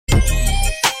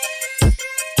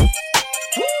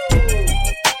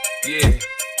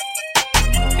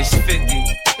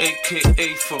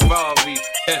aka Ferrari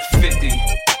F50.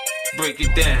 Break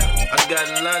it down. I got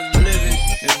a lot of living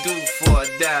to do before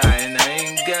I die, and I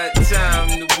ain't got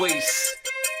time to waste.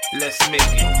 Let's make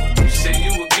it. You say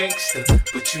you a gangster,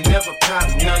 but you never pop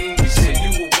nothing. You say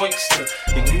you a wankster,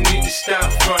 and you need to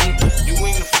stop frontin'. You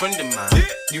ain't a friend of mine,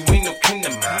 you ain't no kin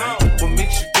of mine. What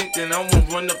makes you think that I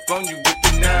won't run up on you with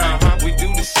the 9? We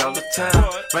do this all the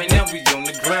time. Right now we on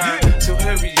the grind, so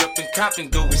hurry up and cop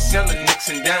and go. We sellin' nicks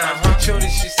and dimes. Shorty,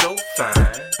 she's so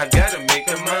fine, I gotta make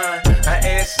her mine. I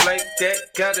ass like that,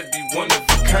 gotta be one of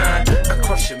a kind. I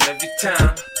crush him every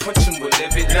time, punch him with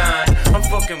every line. I'm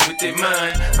fucking with their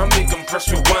mind, I make them press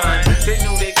rewind. They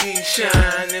know they can't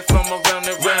shine if I'm around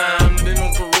the rhyme. Been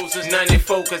on parole since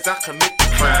 94 cause I commit the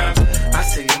crimes. I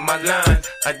say in my line,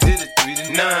 I did it 3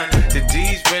 to 9. The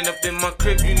D's ran up in my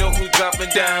crib, you know who dropping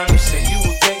down. You say you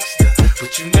a gangster,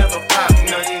 but you never pop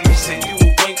nothing. You say you a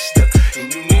wankster,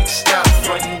 and you need to stop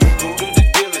frontin'. Go to the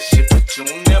dealership, but you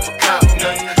don't never cop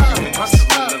nothing. You been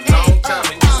hustling a long time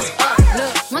and you ain't pop.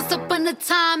 Look, once upon a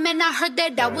time and I heard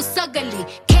that I was ugly.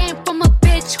 Came from a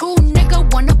bitch who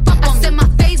nigga wanna fuck on me. I said my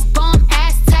face bomb,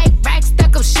 ass tight, rack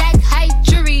stack up, shack height,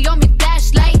 jury on me,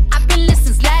 flashlight. I've been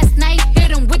listening since last night.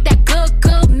 Hit him with that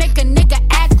good, make a nigga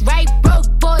act right. Broke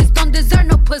boys don't deserve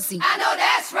no pussy. I know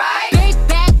that's right. Big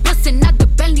bag bustin' out the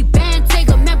Bentley band. Take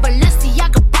a man,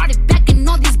 Balenciaga brought it back and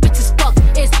all these bitches fuck.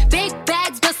 It's big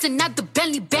bags bustin' out the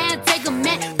Bentley band. Take a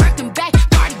man, working back,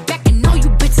 party back and all you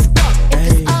bitches fuck. If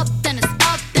it's up, then it's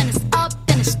up, then it's up,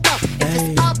 then it's stuff. If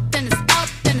it's up, then it's up,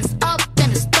 then it's up,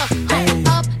 then it's stuff. If it's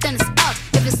up, then it's up.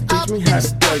 If it's up, then it's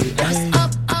up. It's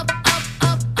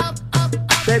up,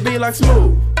 up. They be like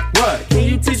Smooth, what? Can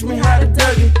you teach me how to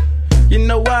Dougie? You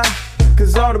know why?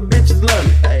 Cause all the bitches love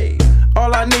me. Hey,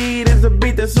 all I need is a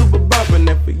beat that's super bumpin'.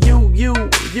 And for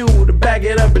you to back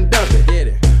it up and dump it. Get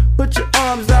it. Put your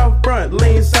arms out front,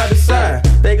 lean side to side.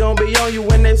 They gon' be on you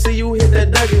when they see you hit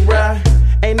that Dougie ride.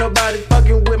 Ain't nobody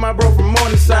fucking with my bro from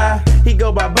Morningside. He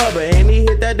go by Bubba and he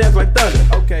hit that dance like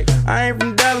thunder. Okay, I ain't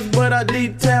from Dallas, but I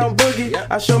D-Town boogie.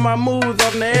 I show my moves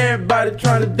off to everybody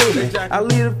trying to do me. I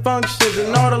lead the functions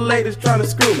and all the ladies trying to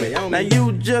screw me. Now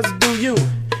you just do you,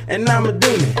 and I'ma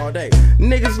do me. All day.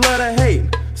 Niggas love to hate,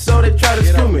 so they try to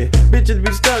screw me. Bitches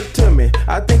be stuck to me,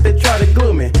 I think they try to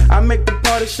glue me. I make the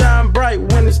party shine bright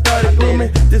when it started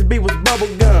glooming. This beat was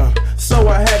bubble gum, so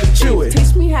I had to chew it.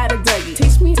 Teach me how to Dougie.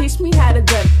 Teach me how to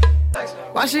Dougie.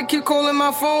 Why she keep calling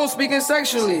my phone, speaking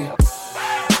sexually?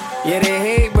 Yeah, they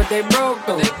hate, but they broke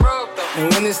though.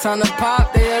 And when it's time to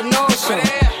pop, they have no show.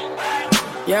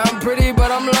 Yeah, I'm pretty,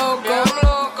 but I'm loco.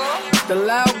 The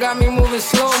loud got me moving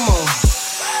slow-mo.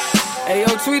 Hey,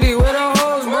 yo, Tweety, where the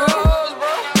hoes, bro?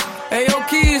 Hey, yo,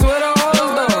 Keys, where the hoes,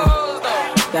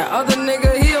 though? That other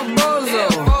nigga, he a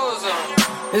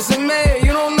bozo. It's a man,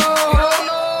 you don't know.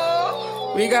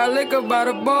 We got liquor by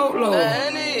the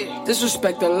boatload.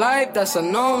 Disrespect the life, that's a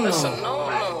no-no.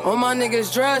 All my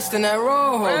niggas dressed in that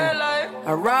rojo.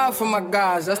 I ride for my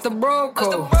guys, that's the bro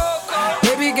code.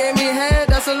 Baby gave me head,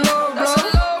 that's a low blow.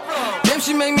 Then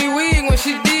she make me weak when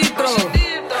she deep throw.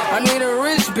 I need a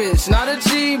rich bitch, not a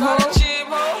cheap hoe.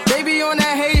 Baby on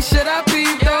that hate shit, I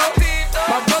peep though.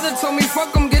 My brother told me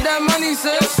fuck him, get that money,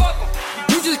 sis.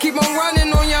 You just keep on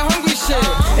running on your hungry shit.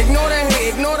 Ignore the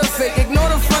hate, ignore the fake, ignore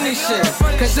the funny shit.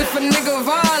 Cause if a nigga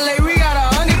violate, we got a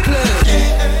honey clip.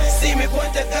 See me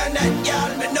point the gun at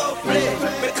y'all, me no play.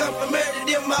 Me come from murder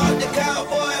them all the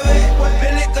cowboy way. Me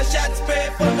lick a shot spray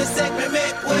for me sake, me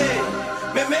make way.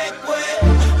 Me make way.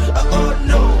 Oh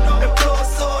no, me flow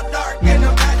so dark and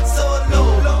I'm at so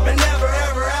low. Me never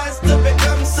ever asked to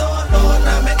become so low.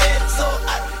 Now me head so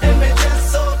hot and me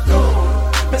just so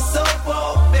cold. Me so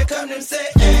bold, me come them say,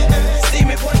 see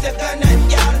me point the gun at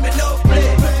y'all, me no play.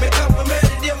 Me come from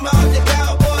murder them all the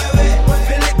cowboy way.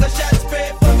 Me lick a shot spray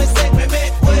for me sake, me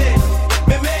make way.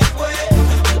 Me make way.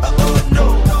 Oh no,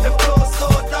 me flow so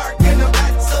dark and I'm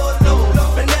at so low.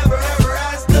 Me never ever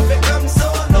asked to become so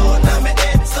low. Now me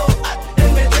head so hot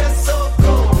and me just so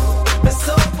cold. Me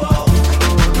so bold.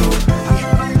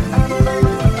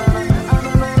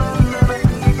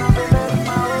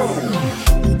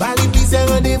 Bali pise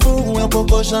rendez-vous, un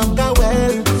poco cham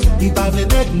kawel. I pa vle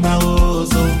nek ma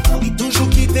ozo. I toujou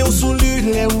kite ou sou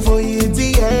lule ou voye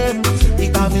DM. I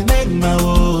pa vle nek ma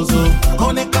ozo.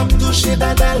 On est comme touché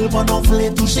dadal pendant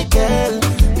vle touché kel.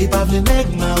 I pa vle nek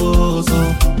ma ozo.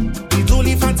 I tou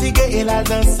li fatigué et la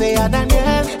danse à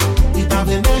Daniel. I pa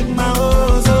vle nek ma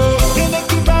ozo. Kene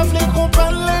ki pa vle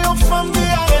kompran le yo femme de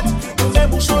arrête. Ou fe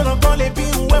bouchon encore les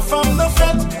pires ou e femme de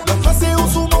fête. La face ou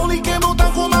sou mon li ke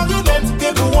montan kou marionnette.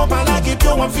 Ke kou on pa la ke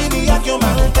pyo on fini ak yo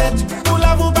marretette. Ou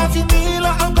la vous pas fini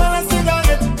là encore la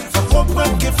cigarette. Faut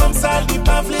comprendre que femme sale dit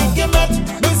pas vle ke met.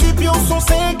 Mais si pyo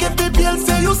 5 et puis bien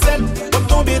c'est you set. Pour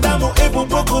tomber d'amour et pour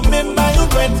beaucoup même pas you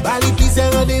wet. Bali pise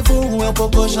rendez-vous un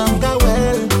poco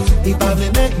changawel. Il pas venu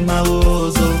avec ma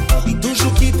rose. Il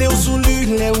toujours quitté au sous lui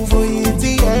les ou voyez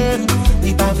DM.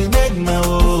 Il pas venu avec ma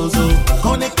rose.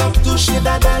 Qu'on est cap touché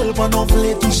dadal pendant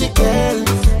vle toucher qu'elle.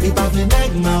 Il pas venu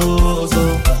avec ma rose.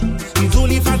 Il tout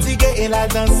li fatigué et la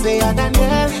danse à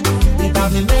Daniel. Il pas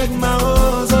venu avec ma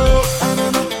rose.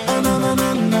 Anana anana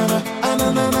anana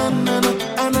anana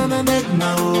anana avec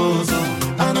ma rose.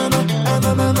 Anana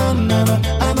anana anana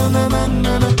anana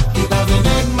anana. Il pas venu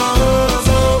avec ma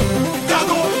rose. Y'a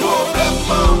ton problème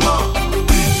maman.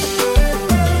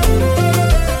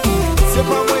 C'est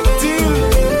pas moi deal.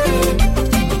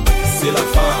 C'est la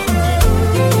femme.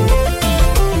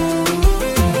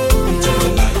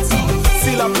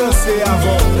 Si la place c'est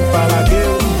avant, pas la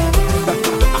gueule.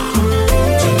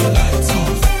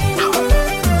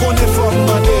 Qu'on est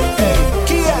formaté, hey,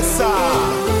 qui est ça?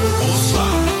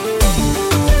 Bonsoir.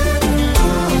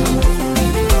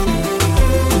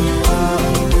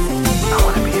 I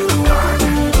wanna be in the dark.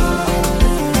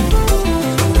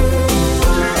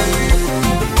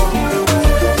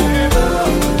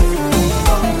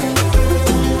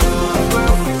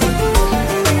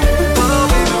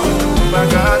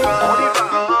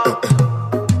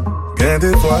 Gain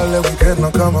d'étoiles, le week-end a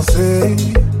commencé.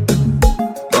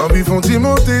 M'envie font-ils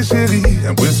monter, chérie.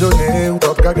 Impressionné, ou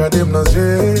pas qu'à garder m'en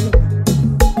yeux.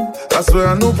 À ce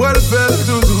à nous pour le faire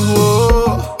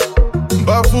toujours.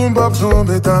 M'pas fou, m'pas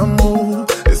tomber d'amour.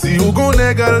 Et si vous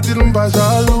connaissez, gardez m'pas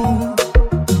jaloux.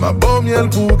 Ma bonne miel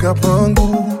pour qu'à prendre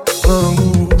goût, prendre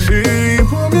goût. Chérie,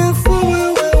 première fois,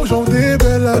 ouais, aujourd'hui,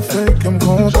 belle affaire que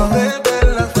m'content.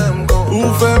 Ou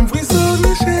femme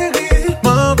frissonner, chérie.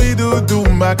 M'envie de tout,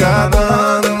 ma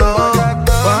cadane.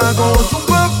 Par contre, ou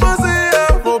pas penser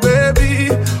à vos baby.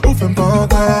 Ou femme pas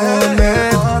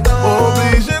connaître.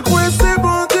 Obligé, quoi, c'est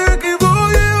bon Dieu qui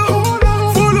voyait.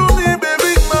 Follow me,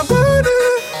 baby, ma body.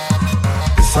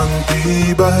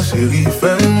 Santi, ba, chérie,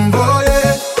 femme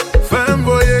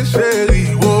voyer,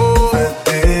 chérie, oh. Faites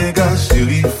des gars,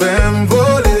 chérie, femme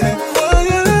voler.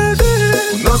 Voyager.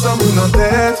 Nous sommes dans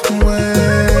tête,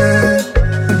 ouais.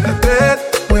 La tête,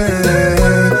 ouais.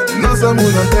 Nous sommes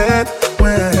dans tête,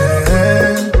 ouais.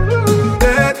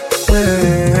 Tête,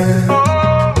 ouais.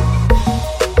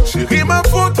 Chérie, ma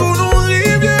photo nous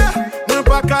rivière. Moi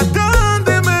pas qu'à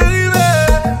attendre mes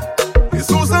rivières. Et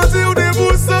sous sentir ou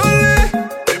déboussolé.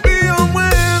 Baby, en moi,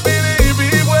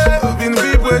 vine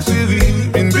vibrer, chérie.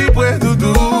 Vine vibrer,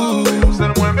 doudou. C'est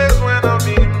le moins besoin d'en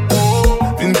vivre.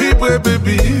 Vine vibrer,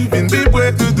 baby. Vine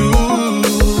vibrer, doudou.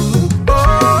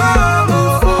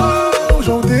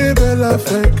 Aujourd'hui, belle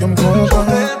affaire comme content.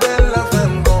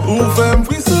 Ou femme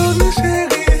frissonner,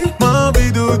 chérie.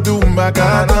 M'envie doudou, ma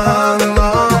cadane.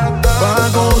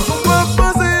 Par contre, ou pas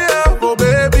penser à vos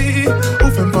baby. Ou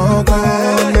femme pas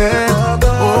connaître.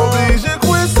 Obligé,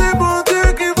 quoi, c'est bon Dieu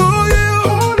qui voyait.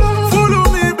 Follow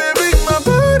me, baby, ma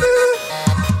body.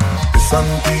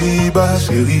 Santi, ba,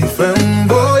 chérie, femme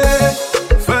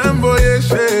voyer,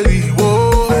 chérie,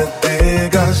 oh. Faites des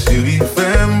gars, chérie,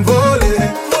 femme voler.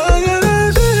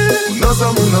 Voyager. Nous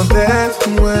sommes dans tête,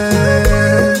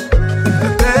 ouais. La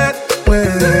tête, ouais.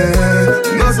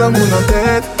 Nous sommes dans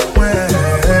tête, ouais.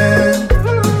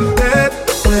 Tête,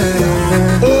 ouais.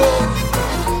 Oh.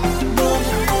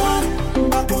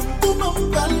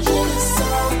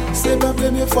 C'est pas la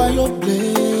première fois yo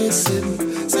blessé.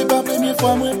 C'est pas la première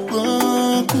fois moi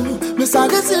prends coup. Mais ça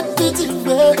reste petit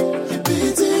fait.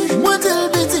 Moi tel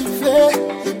petit fait.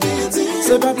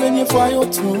 C'est pas la première fois yo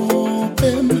trompé.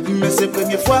 Mais c'est la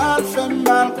première fois elle fait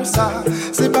mal pour ça.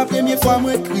 C'est pas la première fois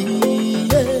moi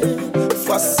crier.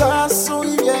 Fois ça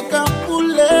sourit bien qu'un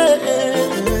poulet.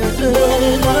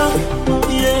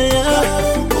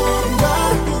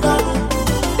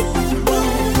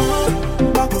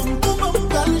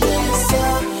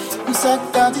 Ça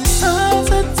t'a dit ça,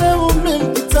 c'était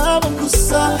vous-même qui t'a beaucoup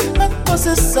ça. Maintenant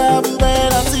c'est ça, vous avez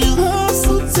l'attirance,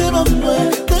 c'est pas moi.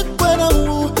 T'es quoi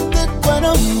d'amour,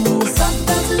 ça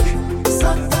t'a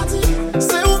dit,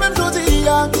 c'est vous-même jodi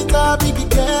qui t'a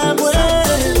piqué moi.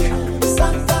 Ça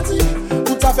t'a dit,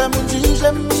 pour t'a fait mon dit,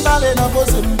 j'aime parler dans vos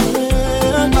aimes.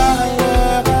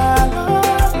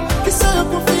 Qui c'est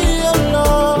pour faire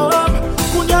l'homme,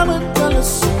 pour y avoir dans le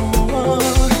son.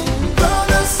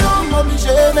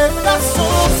 Obligé même la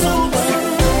sauce.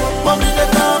 Obligé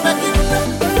quand même.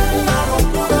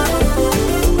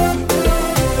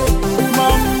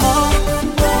 Maman,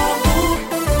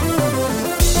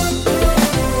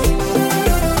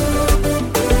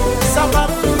 ça va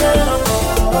priver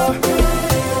encore.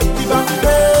 Il va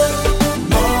priver.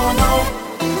 Non, non.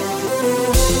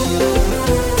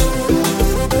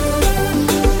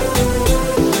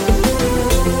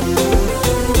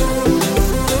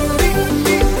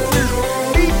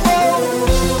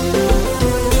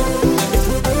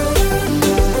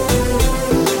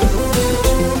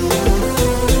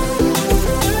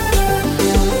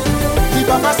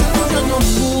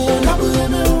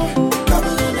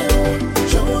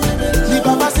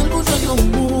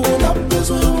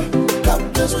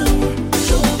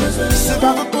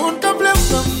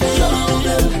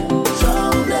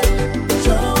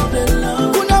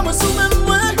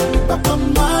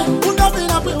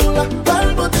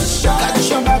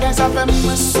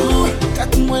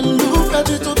 moi loup,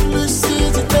 perdu toute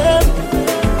lucidité.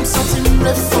 Me sentis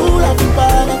me fou, la vie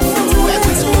pas la fou, et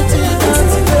toute son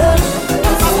identité.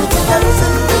 Pas de tel,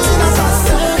 c'est le petit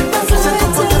assassin. C'est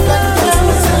tout pour te faire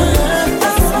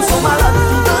nous sommes malades,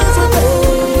 nous besoin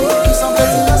nous sommes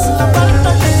petits, là, c'est la balle.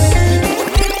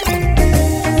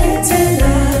 T'es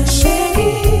là,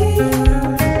 chérie,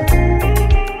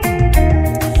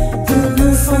 pour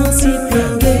nous font-ils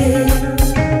pleurer.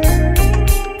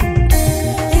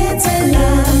 T'es là,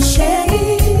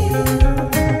 chérie,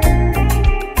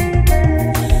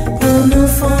 pour nous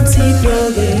font-ils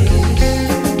pleurer.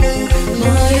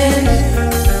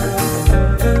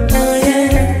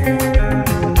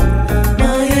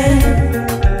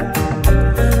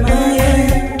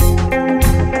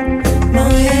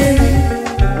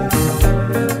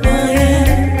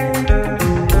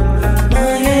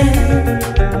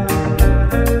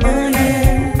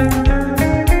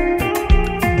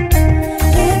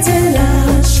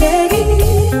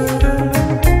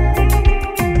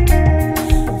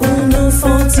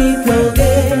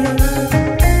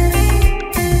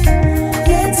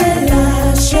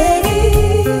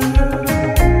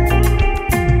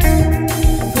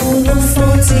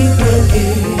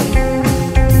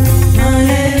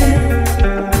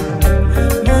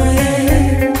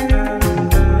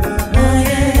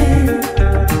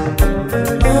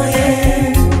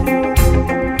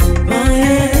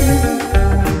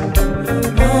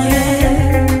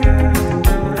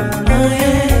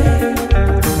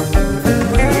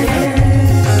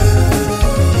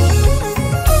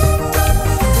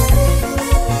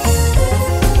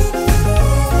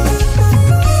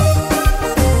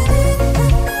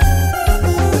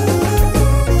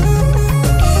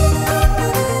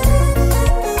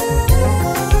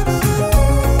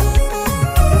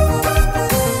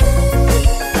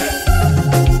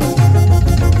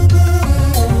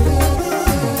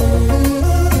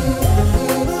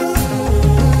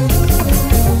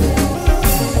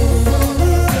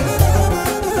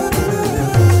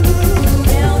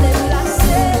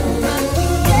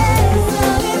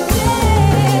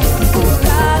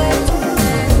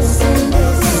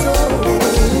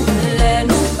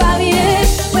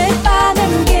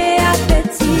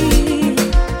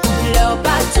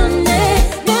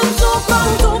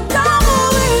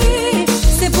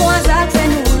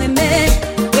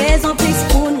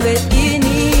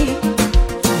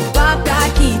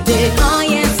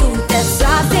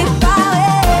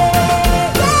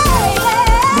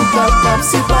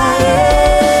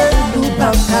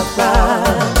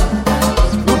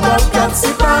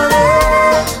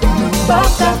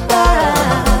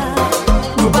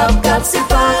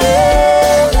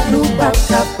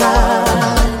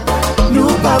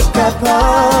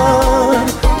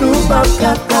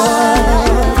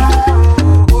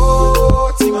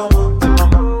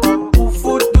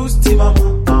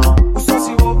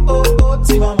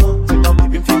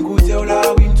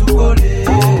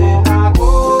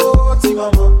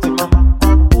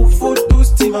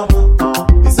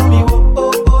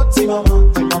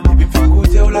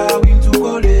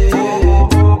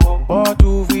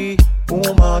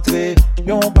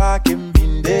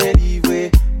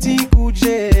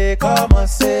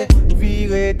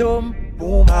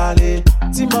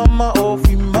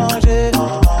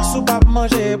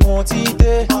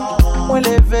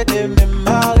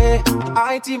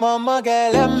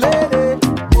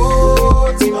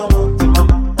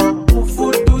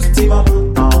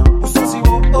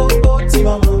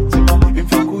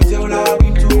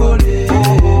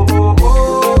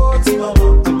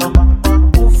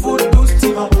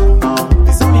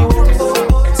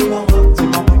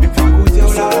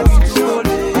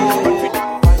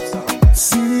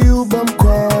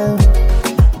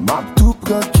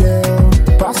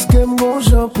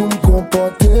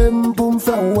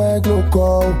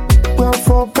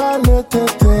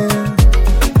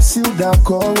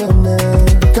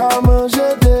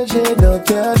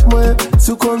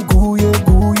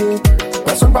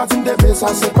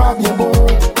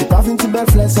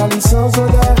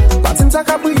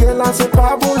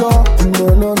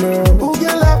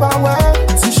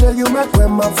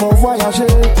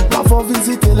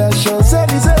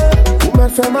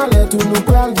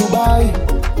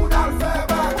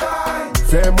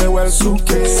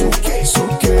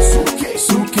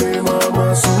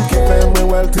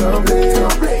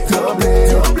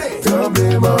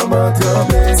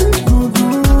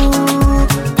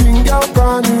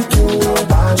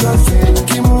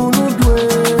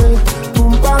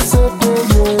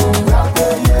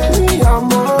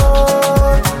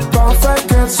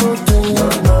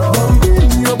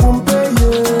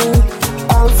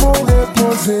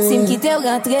 Si me quitte ou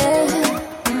rentre,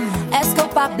 est-ce qu'on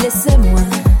pas blessé moi.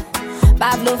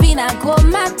 Pablo vin à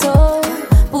chromato.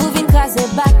 Pour vin craser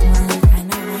Batman.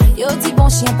 Yo dit bon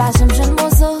chien pas j'aime jeune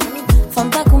mozo. Femme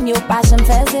ta comme yo pas j'aime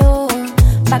faire zéro.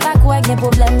 Pas ta quoi gen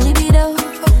problème libido.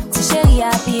 Si chérie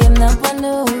a pied m'nan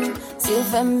prendre. Si vous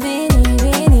femme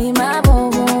vini ma bon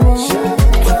bon bon.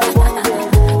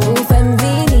 Vous femme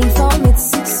vini faut mettre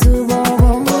six sous bon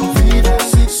bon.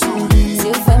 Si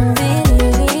vous femme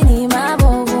vini ma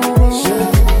bon bon bon.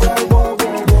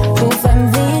 Vous femme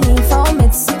vini faut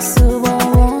mettre six sous bon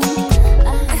bon.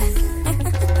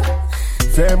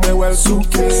 Fais-moi well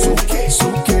souke,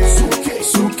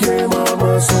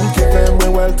 maman souke. Fais-moi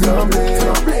well trembler,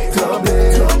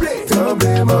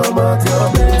 maman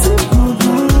trembler.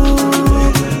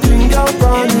 Tinga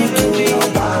panique,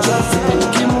 just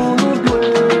qui mon doué,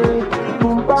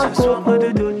 pour pas trop de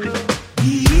dodo.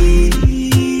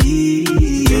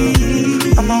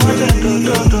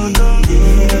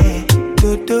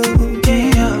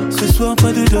 Ce soir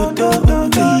pas de dodo.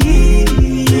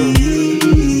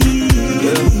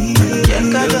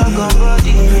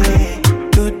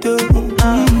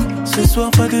 Ce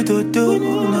soir pas de dodo.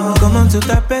 Comment tu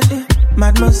t'appelles,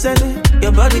 mademoiselle?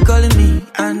 Your body calling me,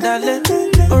 andale.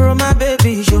 Oh my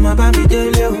baby, show my baby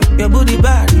daily. Your booty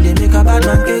body, they make a bad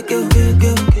man cake.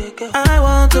 I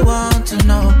want to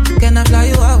know, can I fly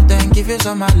you out and give you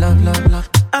some my love?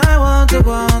 I want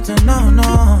to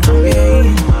know,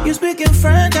 yeah. You speak in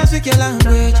French, I speak your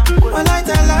language. All I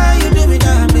tell you do me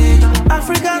damage.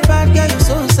 African bad girl, you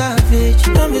so savage.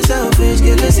 Don't be selfish,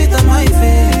 girl, let's sit on my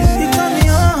face. You turn me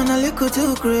on a little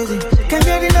too crazy. Can't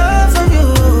get enough of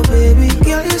you, baby.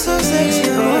 Girl, you so sexy,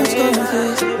 I want to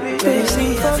confess.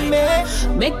 Baby, for me.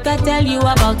 Make I tell you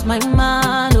about my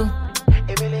man, oh.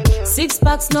 6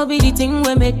 packs, no be the thing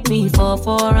we make me fall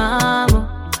for ammo.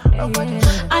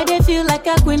 I dey feel like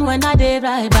a queen when I dey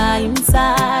right by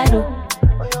inside. Oh.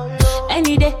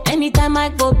 Any day, anytime I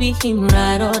go be him,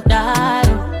 ride or die.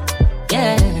 Oh.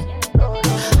 Yeah,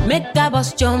 make that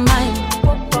bust your mind.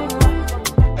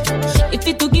 If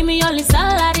you to give me only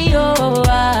salary, oh.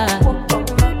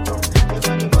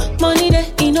 Money dey,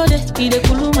 you know dey, it dey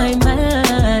cool my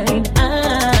mind.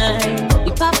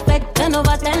 You perfect 10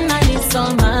 over 10, I need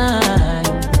some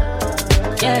mine.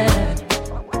 Yeah.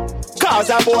 Cause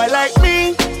a boy like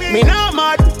me not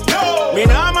mad. No. Me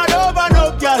not mad over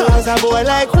no girl. Cause a boy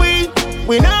like we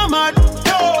not mad.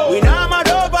 No. We not mad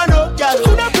over no girl.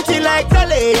 Coulda pretty like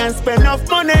Dolly and spend enough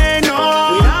money, no.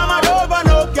 We not mad over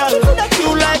no girl. Coulda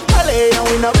cute like Dolly and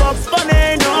we not box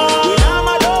money, no. We not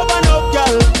mad over no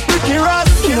girl. Ricky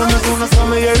Ross, you know me gonna sum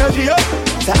my energy up.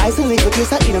 The ice and liquor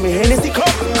taste, you know me Hennessy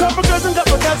cup. Couple girls and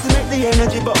couple girls to make the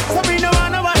energy bust. Sabrina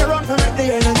wanna run for make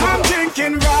the energy bust. I'm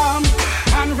drinking rum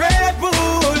and Red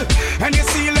Bull, and you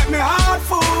see let me heart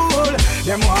full.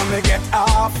 Them want me get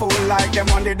awful, like them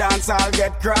on the dance I'll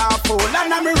get grappled.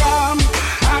 And I'm rum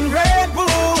and Red Bull,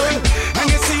 and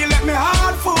you see let me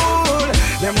heart full.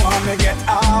 Them want me get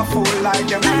awful, like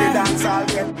them on the dance I'll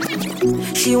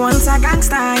get. She wants a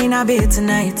gangster in a bed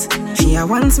tonight. She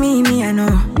wants me I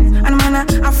know. And man,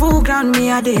 a full ground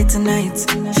me a day tonight.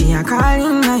 She a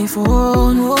calling my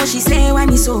phone. Oh, she say when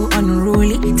he's so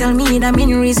unruly. Tell me the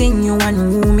main reason you want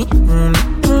woo me.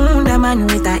 The man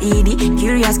with a ED.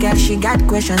 Curious girl, she got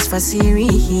questions for Siri.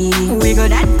 We got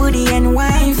that booty and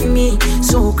wine for me.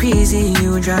 So crazy,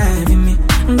 you driving me.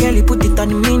 Girl, you put it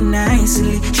on me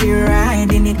nicely. She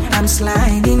riding it, I'm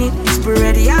sliding it.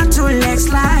 Spread your 2 legs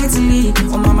slightly.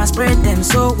 Oh, mama, spread them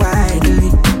so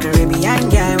widely. Caribbean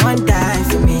girl won't die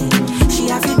for me. She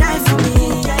have to die for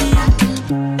me.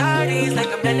 Daddy's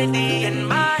like a melody in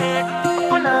my head.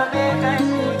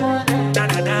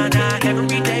 Na-na-na-na,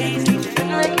 every day.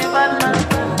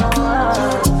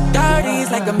 Daddy's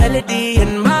like a melody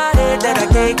in my head that I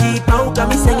can't keep out. Got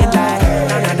me singing like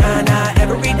na-na-na-na,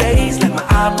 every day's like my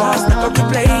eyeballs never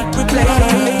replay.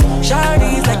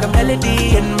 Shawty's like a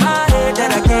melody in my head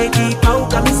that I can't keep out.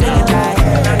 Got me singing like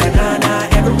na-na-na-na,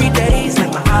 every day's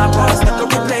like my eyeballs never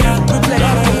replay.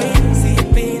 See it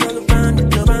being all around the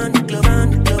club, on the club, on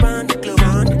the club, on the club,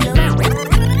 on the club.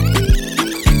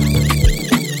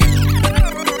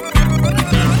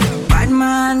 Bad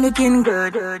man looking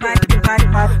good, bad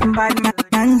man.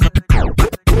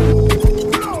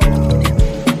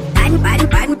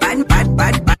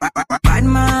 Bad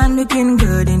man looking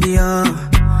good in the air.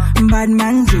 Bad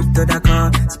man drip to the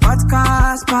car. Sports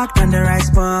cars parked on the right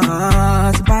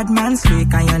spot. Bad man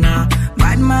slick and you know.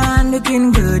 Bad man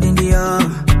looking good in the air.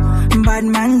 Bad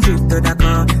man drip to the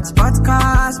car. Sports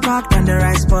cars parked on the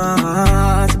right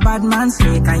spot. Bad man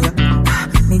slick and you.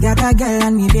 Me got a girl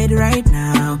on me bed right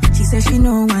now. She says she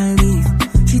no one leave.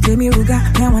 She tell me, Ruga,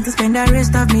 I want to spend the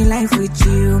rest of me life with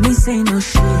you. Me say no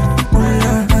shit. Oh,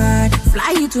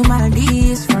 Fly you to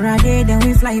Maldives for a day, then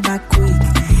we fly back quick.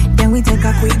 Then we take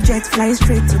a quick jet, fly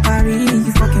straight to Paris.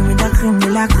 You fucking with the cream de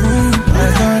la creme.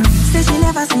 Say she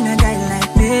never seen a guy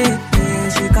like me.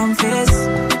 She confess.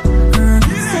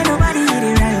 Say nobody hit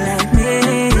it right like me.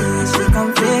 She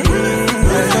confess.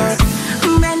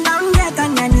 Bend down, get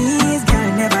on your knees, girl,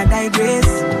 never digress.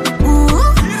 Ooh,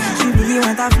 she really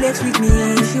want to flex with me.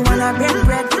 She wanna break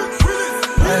bread with me.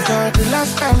 The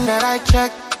last time that I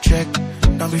check.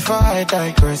 Now before I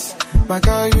digress, my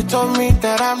girl, you told me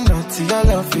that I'm not your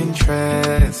love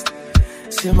interest.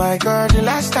 See, my girl, the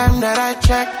last time that I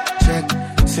check.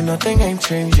 See, nothing ain't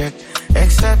changed yet,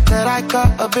 except that I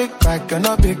got a big bag and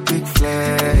a big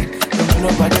flag. And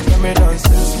nobody give me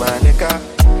nonsense, my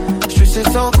nigga. Streets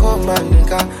is so cold, my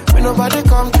nigga. When nobody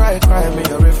come try cry me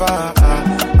a river.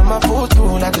 I'ma pull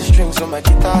through like the strings on my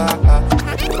guitar.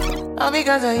 All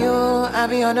because of you, I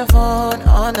be on the phone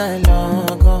all night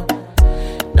long. Oh.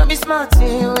 Don't be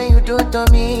smarty when you do it to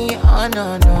me. Oh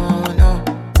no.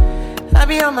 I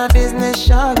be on my business,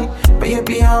 shawty, but you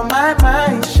be on my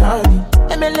mind, shawty.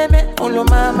 Let me, all of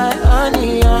my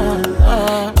honey,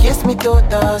 Kiss me to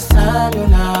the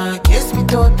cellular, kiss me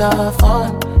to the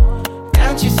phone.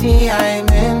 Can't you see I'm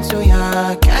into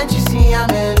ya? Can't you see I'm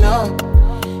in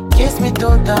love? Kiss me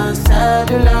to the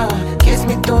cellular, kiss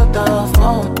me to the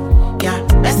phone. Yeah,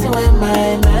 messing with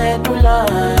my medulla.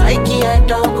 I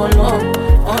don't go low.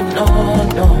 Oh no.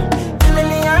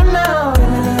 Emiliano,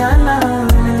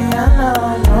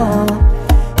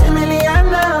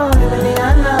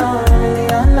 no.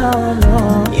 Emiliano, no.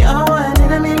 You're one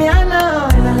in Emiliano,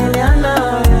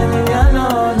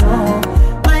 no.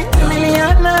 My Emiliano,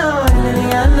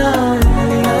 no.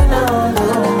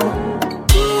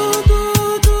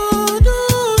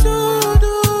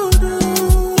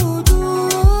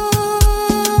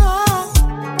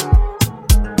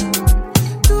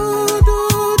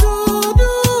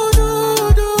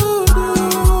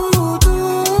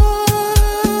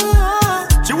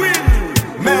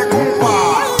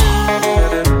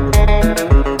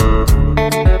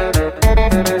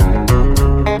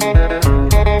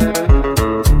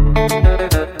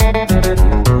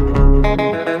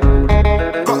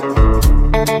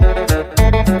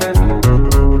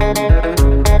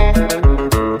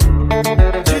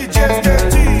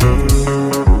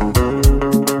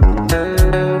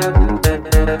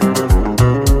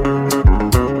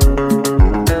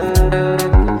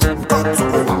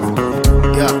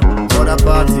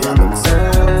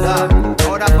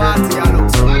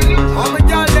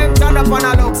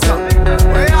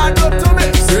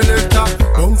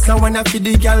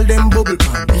 The girl them bubble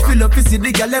pan. If you love to see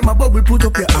the girl them a bubble, put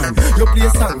up your hand. You play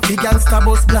song, the girl star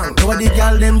bus blank. Now the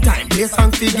girl them time, play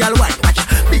song, the girl white. Watch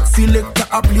big selector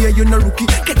a play, you no rookie.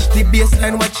 Catch the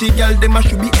baseline, watch the girl them a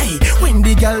should be. Hey, when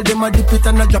the girl them a dip it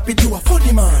and a drop it, you a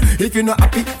funny man. If you not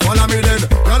happy, follow me then.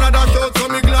 Y'all a dash out, so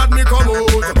me glad me come out.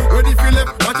 Ready for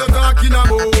left, what you talking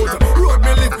about? Road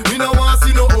me live, me no want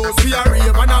see no house. We a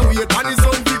rave and a wait, and the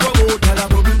sun to come out. Y'all a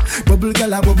bubble,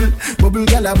 girl a bubble,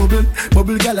 girl a bubble,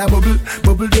 girl a bubble.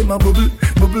 Bubble dem a bubble,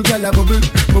 girl a bubble,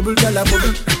 girl a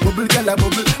bubble, girl a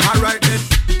bubble. Alright then.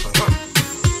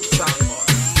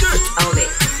 All day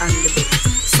on the beat.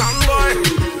 Soundboy.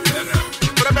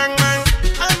 Put a bang bang.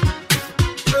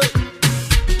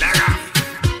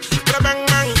 Put a bang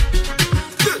bang.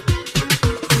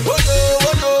 Woyo.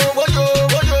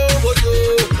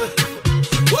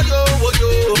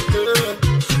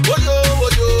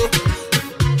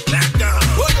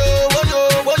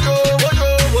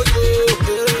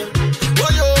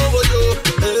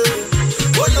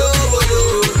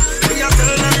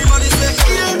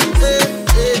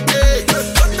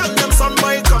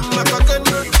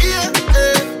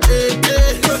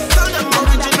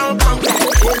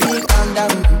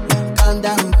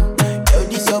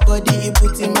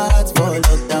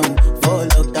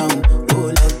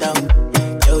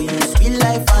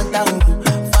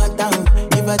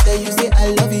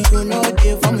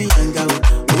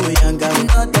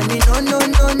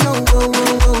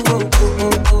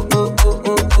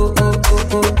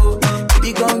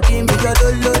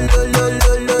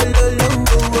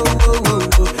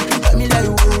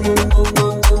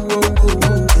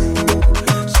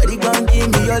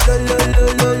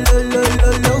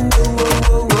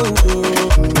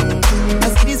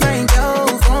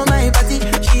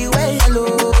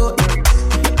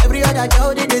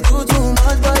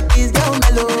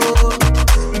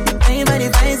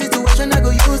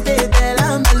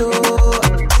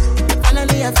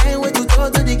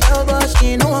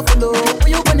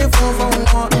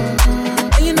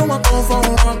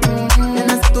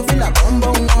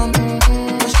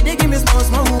 But she dey give me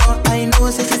small, I know,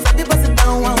 say she said the bust it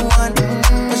down one.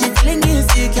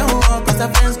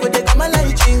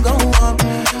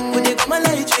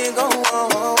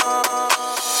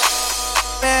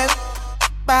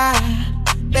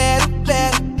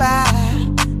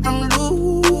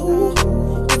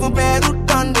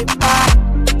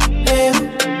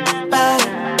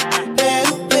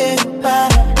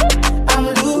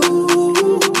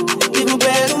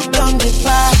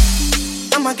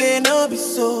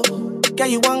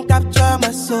 capture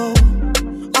my soul.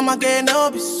 I'ma get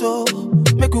no be so.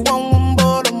 Make we one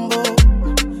bolombo.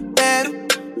 Better,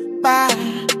 bye.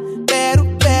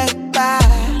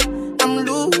 I'm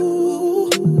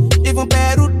loose. Even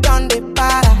Peru done the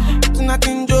para. Tonight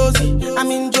in Josie,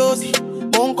 I'm in Josie.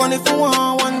 Won't call if you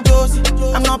want Josie.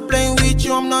 I'm not playing with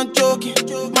you, I'm not joking.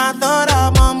 My thought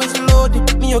of mom is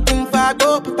loaded. Me you can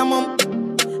go, but I'm on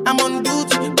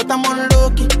duty, but I'm on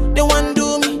low-key. They want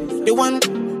do me, they want do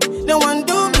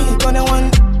me, cause they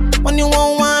want. When you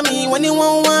won't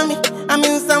want me, I'm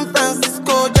in San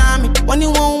Francisco, Jammy. When you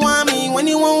won't want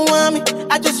me,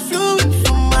 I just flew in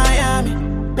from Miami.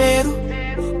 Peru,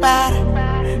 para,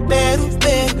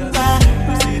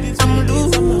 I'm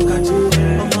loose.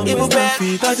 Even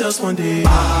better. I just want the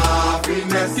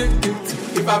happiness.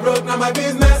 If I broke, now my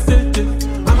business.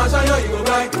 I'ma show you go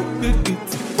right.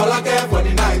 All I care for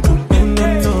the night.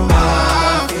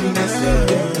 Happiness.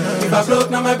 If I broke,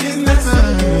 now my business.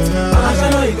 I'ma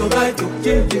show you go right.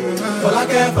 All I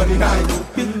care for the night.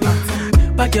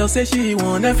 My girl say she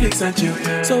want Netflix and chill,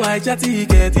 so I chatty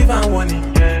get even warning.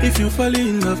 If you fall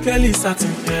in love, Kelly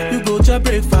satin. You go to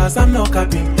breakfast, I'm not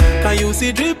capping. Can you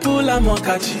see dripple, I'm not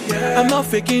catching. I'm not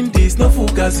faking this, no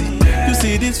fugazi. You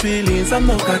see these feelings, I'm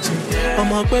not catching.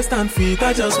 I'm on quest and feet,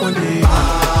 I just want the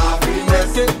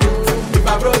happiness. If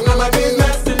I broke, now my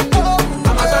business.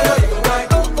 I'ma show you go right.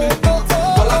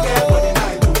 All I care for the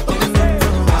night.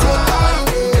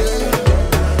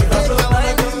 If I broke, now my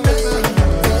business.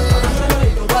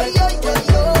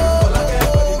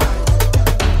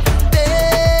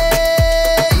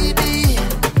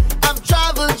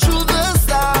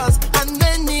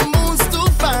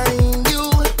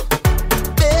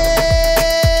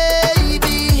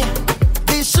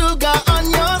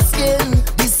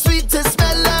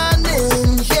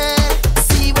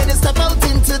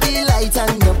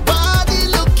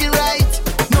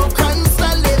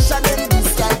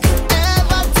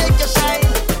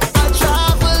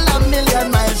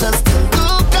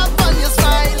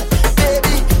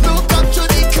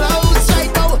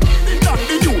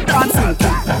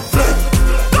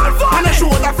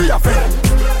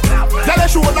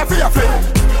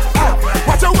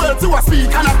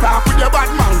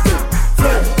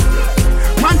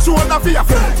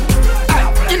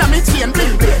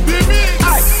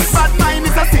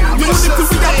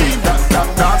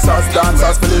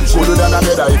 Dancers feeling cooler than a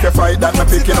leather. If you fight that, me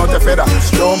picking out the feather.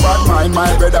 Don't bad mind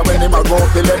my brother when him a go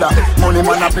up the leather. Money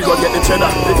man up, he go get the cheddar.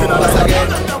 If you not like that,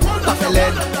 pas fait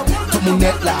l'aide. Tout mon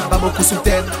net là, va beaucoup sous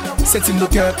tête. C'est team de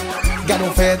cœur, garde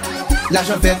en fête.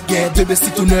 L'argent vert, guerre, deux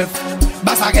besties tout neuf.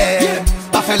 Basse à guerre,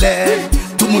 pas fait l'aide.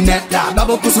 Tout mon net là, va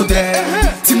beaucoup sous tête.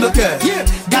 Team de cœur,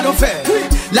 garde en fête.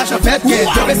 L'argent vert, guerre,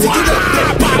 deux besties tout neuf.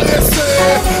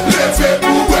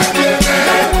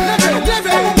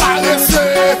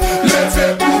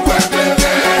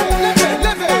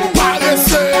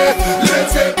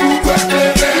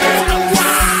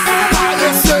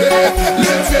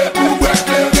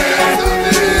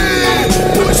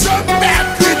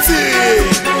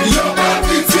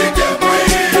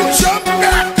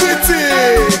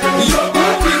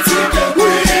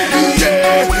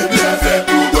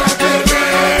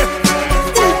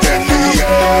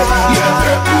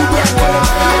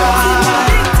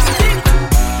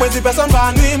 Personne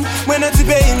va nuire, moi ne t'y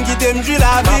paye qui t'aime du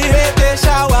la vie. Pété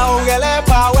chawa ou galère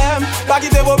pas ouais, pas qui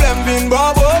te problème, bin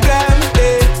bon problème.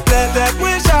 Tête moi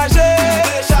chargé,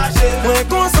 moi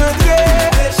concentré,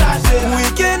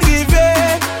 week-end rivé,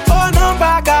 oh non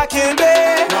pas qu'à Kembe.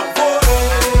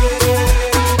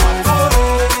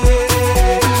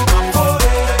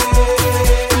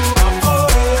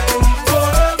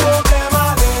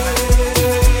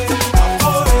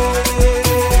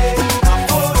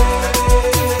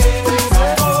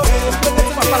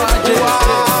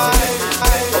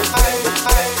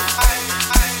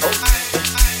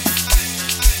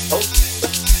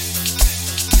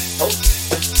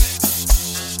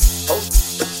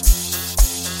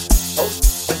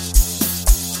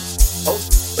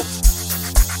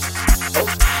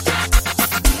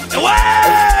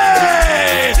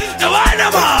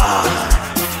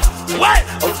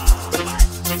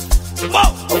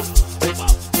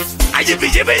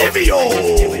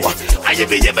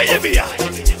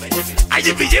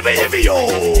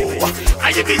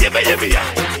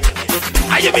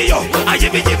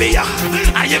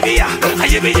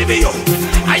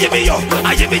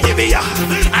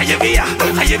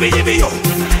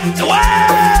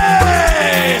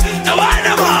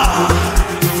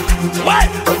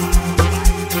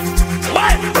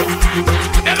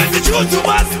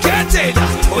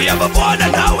 We have a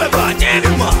border now, we're born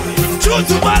anymore. true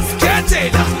to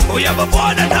Mascatela. Oh, you have a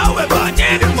born and now we're born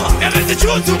anymore. Everything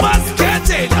true to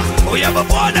Mascatela. Oh, you have a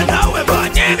born and now we're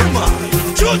born anymore.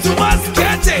 True to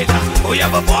Mascatela. Oh, you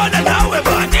have a born and now we're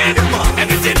born anymore.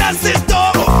 Everything that's in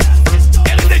store.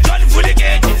 Everything done full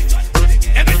again.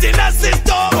 Everything that's in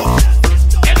store.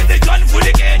 Everything done full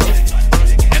again.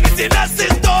 Everything that's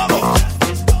in store.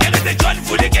 Everything done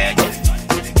full again.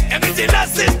 Everything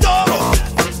that's in store.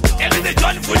 Everything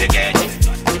done full again.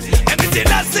 Everything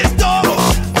that's in store.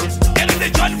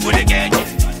 Everything done full again.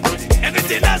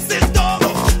 Everything that's in store.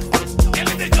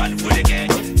 Everything done full again.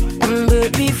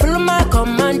 Baby, follow my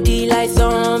command, like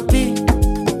zombie.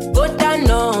 Go down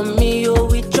on me, oh,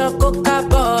 with your coca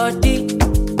body.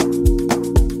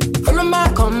 Follow my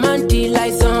command,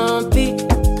 like zombie.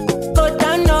 Go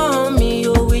down on me,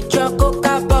 oh, with your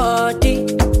coca body.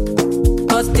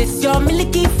 Cause this your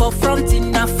milky for front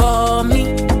enough for me.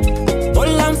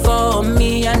 Hold on for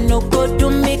me, I no go do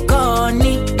me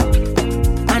corny.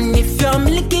 And if you're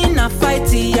milky na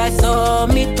fighty, I saw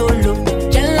me to look.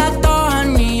 Gelato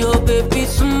honey, oh baby,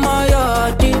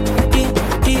 sumoyo deep.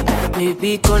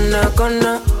 Baby, gonna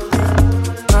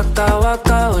waka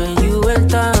waka when you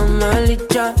enter my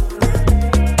licha.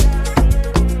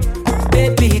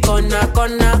 Baby, gonna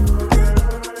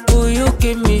will you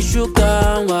give me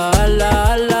sugar,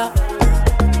 wala.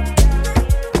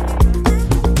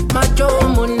 Macho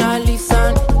Mona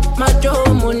Lisa, Macho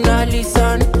Mona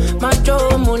Lisa,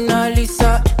 Macho Mona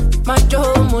Lisa, Macho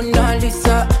Mona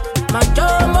Lisa, Macho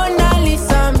Mona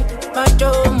Lisa, Macho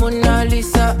Mona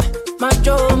Lisa,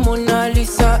 Macho Mona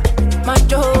Lisa,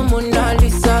 Macho Mona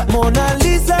Lisa. Mona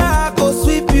Lisa, I go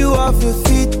sweep you off your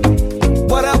feet.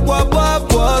 What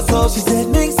so she said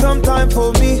make some time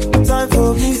for me.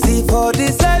 See for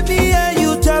this life, me and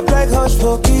you chop like hush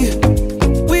puppy.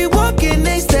 We walking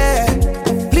next step.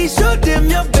 Please show them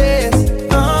your best,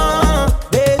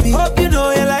 baby. Hope you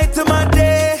know you light to my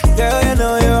day. Girl, you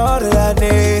know you're all that I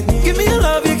need. Give me your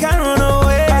love, you can't run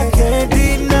away. I can't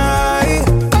deny.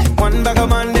 One bag of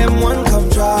man, them one come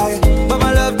try. But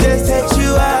my love just takes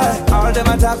you high. All them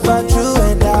I talk about you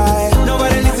and I.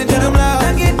 Nobody listen to them loud.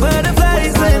 I get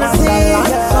butterflies when I see ya.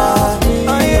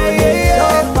 Oh yeah.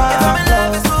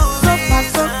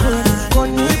 So good, go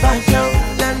need my show.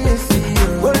 Let me see you.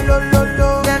 Oh lo lo lo.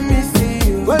 Let me see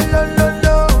you. Oh lo lo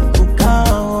lo.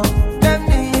 Bukao. Let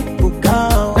me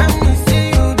bukao. Let me see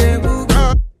you there bukao.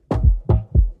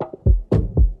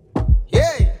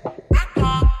 Yeah.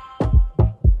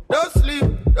 Don't sleep.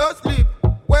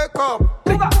 Wake up.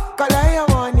 Collect your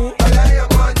money.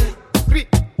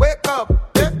 Wake up.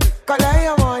 Collect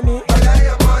your money.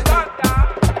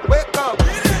 Wake up.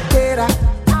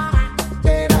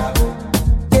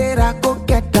 Tera, go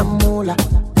get the moolah.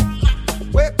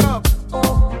 Wake up.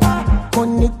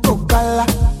 Koniko kala.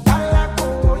 Kala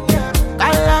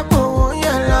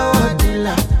konya la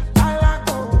wadila.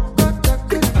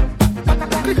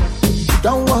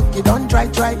 Don't walk, you don't try.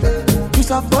 You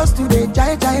supposed to be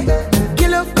jai.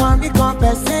 Kilo come, you come,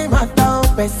 person matter,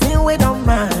 person we don't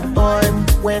mind. Boy,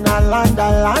 when I land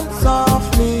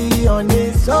softly on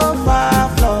the sofa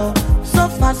floor. So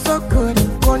far, so good,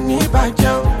 Koni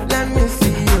Bajo. Let me see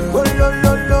you. Oh, lo,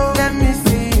 lo. Let me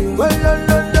see you. Oh, lo,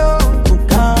 lo.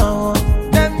 Bukao.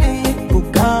 Let me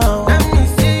bukao. Let me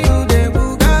see you, de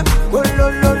buka. Oh, lo,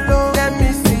 lo. Let me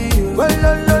see you. Oh,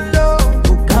 lo, lo.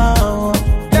 Bukao.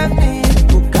 Let me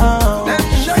bukao. Let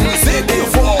me see you, de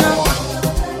buka.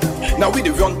 Now we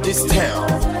the run this town.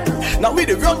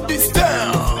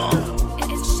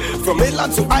 From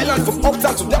mainland to island, from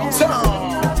uptown to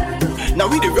downtown. Now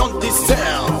we the run this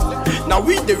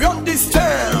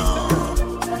town.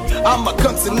 I'm a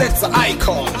continental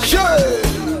icon. Sure.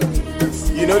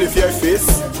 You know the fear face.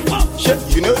 Sure.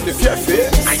 You know the fear face.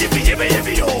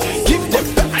 Give them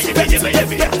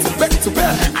back to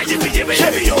back. Sure.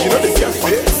 You know the fear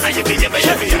face.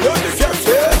 You know the fear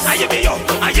face.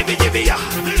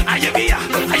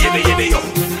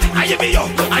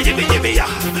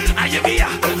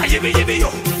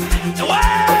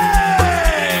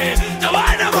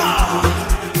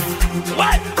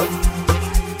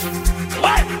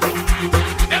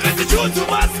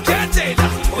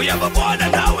 We have a born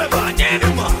and now we're born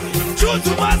anymore. True to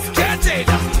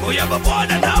Mascatela. We have a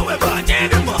born and now we're born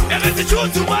anymore. Everything true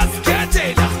to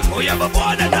Mascatela. We have a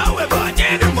born and now we're born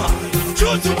anymore.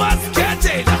 True to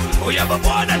Mascatela. We have a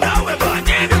born and now we're born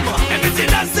anymore. Everything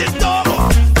that's in store.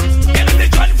 Everything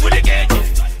done full again.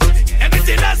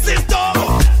 Everything that's in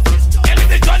store.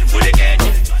 Everything done full again.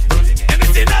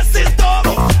 Everything that's in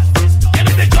store.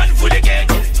 Everything done full again.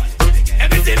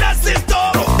 Everything that's in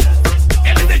store.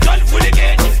 Everything done full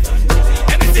again.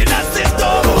 Everything that's in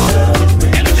store.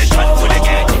 Everything done full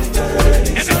again.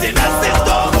 Everything that's in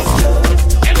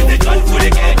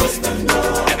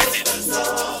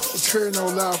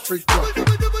Eternal Africa.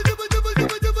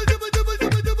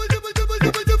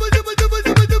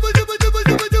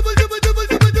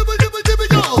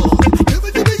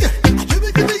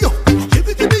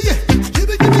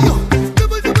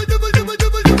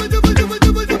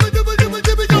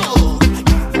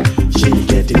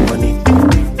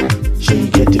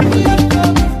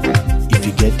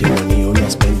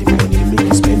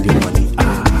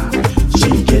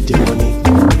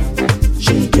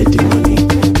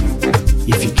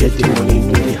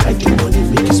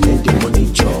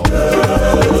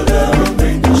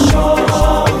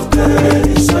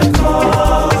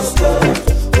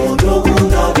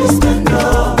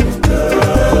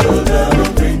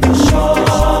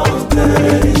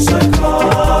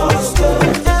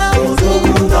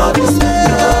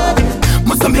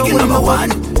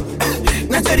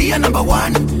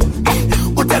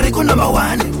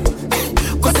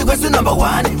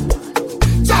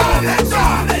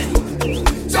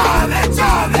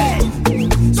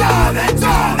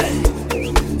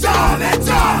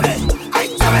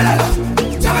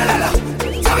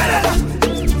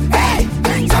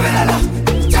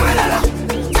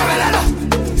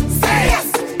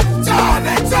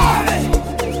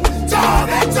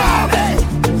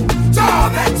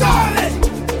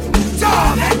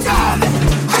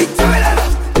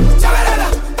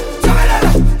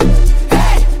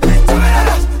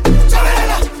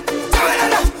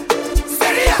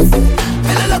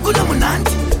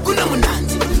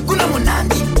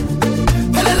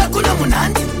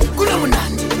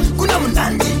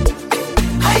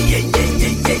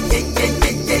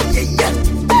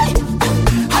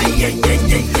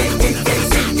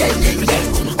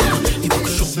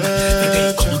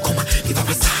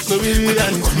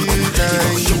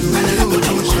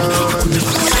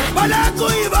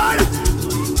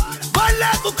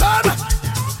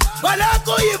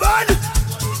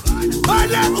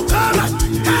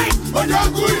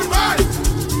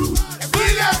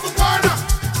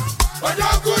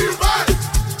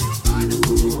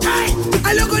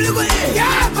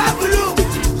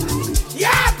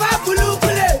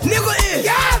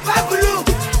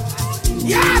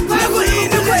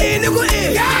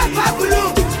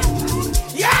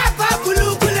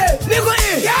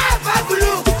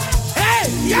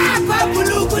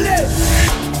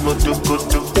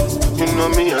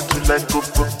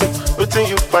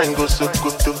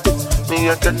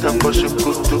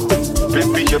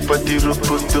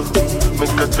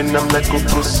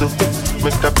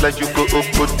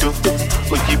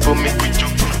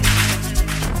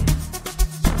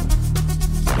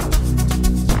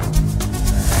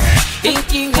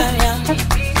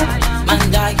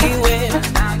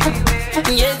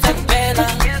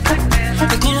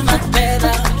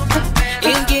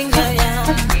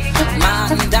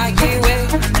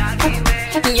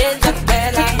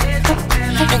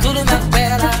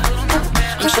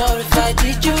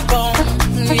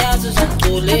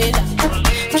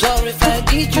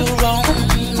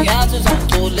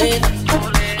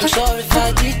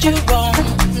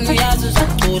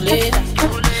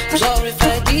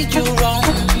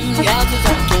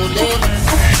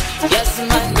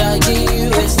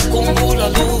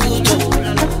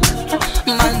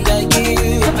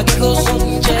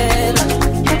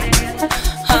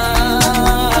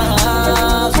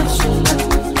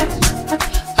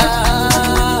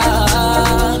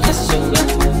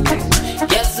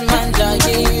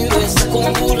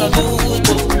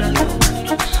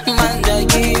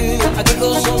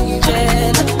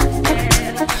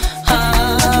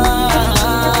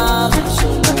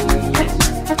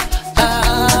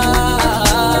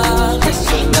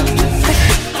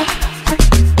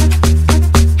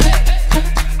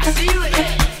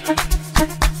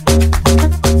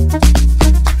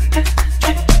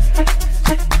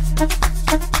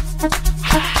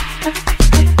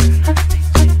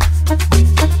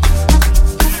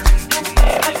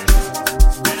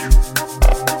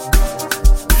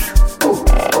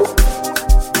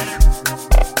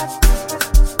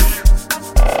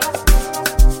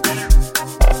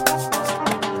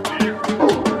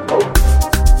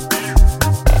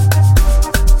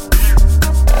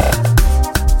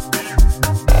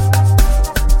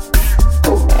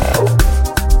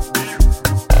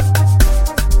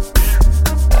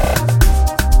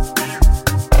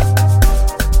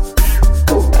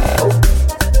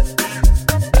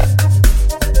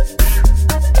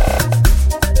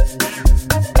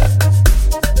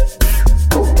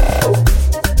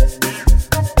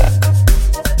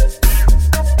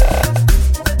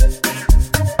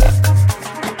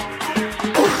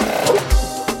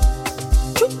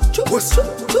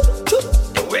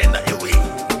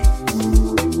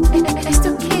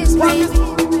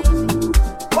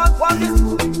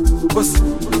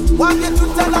 Want you to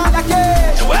tell all the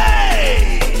kids.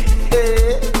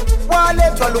 Wale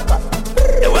Twaluka.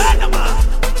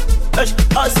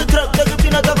 Ase trap de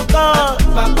pina tabuka.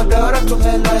 Badora to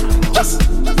me like.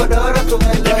 Badora to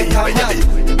me like.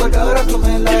 Badora to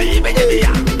me like.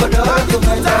 Badora to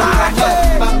me like.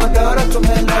 Badora to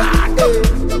me like.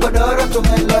 Badora to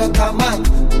me like.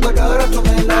 Badora to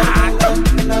me like.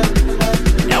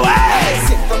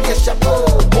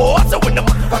 What's up with them?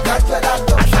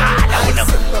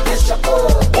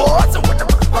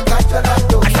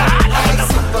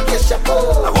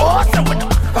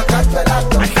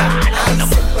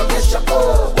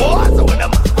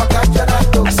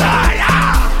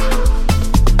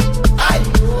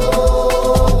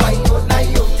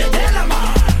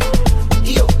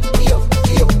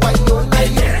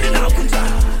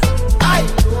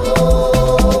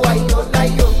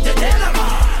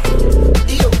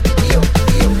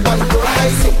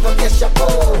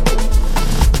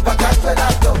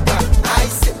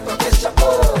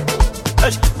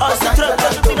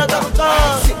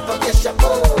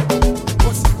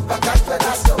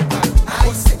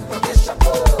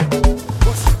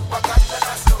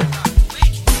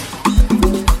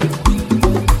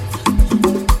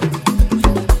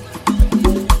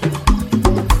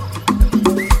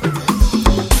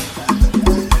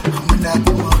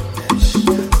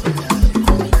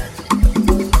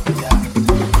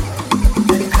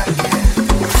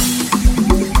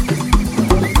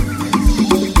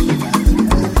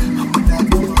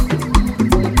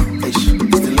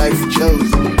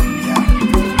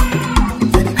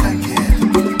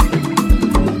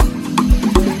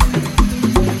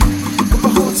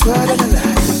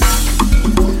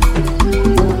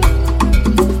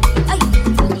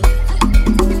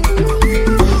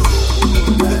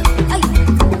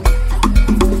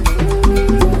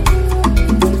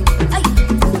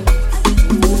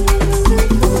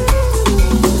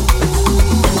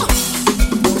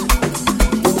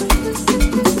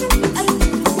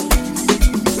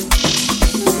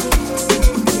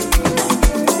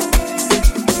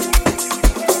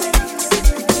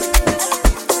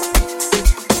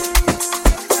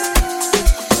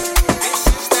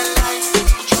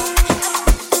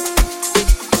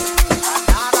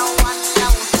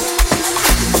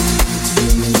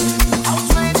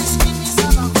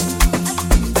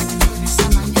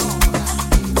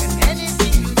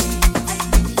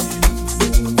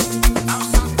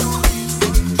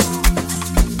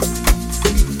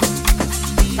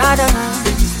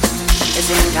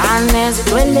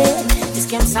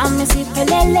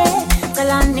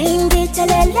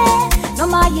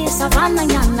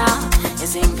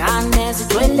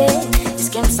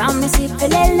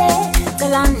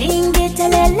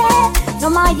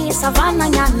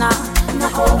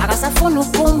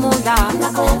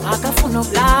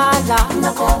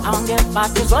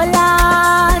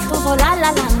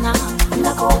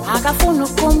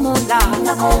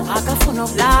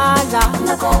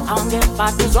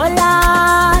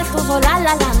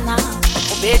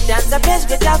 Danza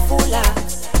pesqueta fula,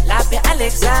 la pe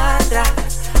Alexandra.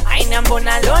 Aina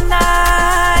mbona lona,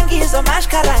 ngizo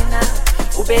mashkarana.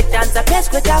 Ube danza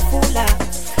pesqueta fula,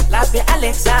 la pe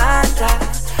Alexandra.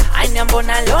 Aina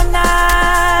mbona lona,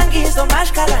 ngizo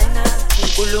mashkarana.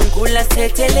 Kulungula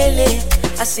setelele,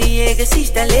 asiyege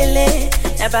sista lele.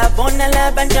 Nababona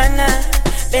la banjana,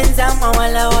 benzama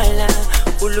wala wala.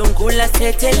 Kulungula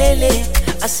setelele,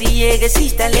 asiyege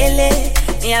sista lele.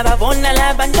 Nababona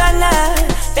la banjana.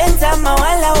 Benzama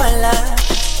wala wala,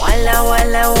 wala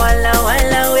wala wala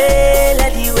wala wela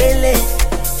diwele,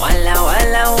 wala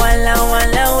wala wala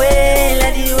wala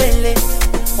wela diwele,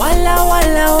 wala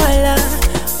wala wala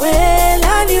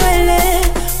wela diwele,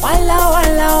 wala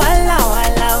wala wala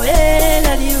wala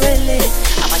wela diwele.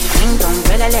 Abati kingdom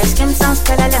pelele skim sans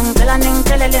pelele ngela ning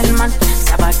pelele man,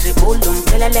 sabatri bulum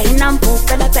pelele inampu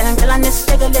pelele ngela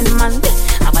nestegele man.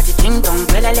 Abati kingdom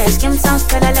pelele skim sans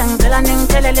pelele ngela ning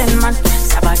pelele man.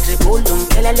 Sabatri bulum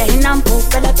pelele inampu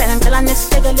pelele ngela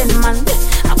nestegele man.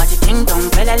 Abati kingdom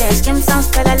pelele skim sans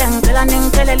pelele ngela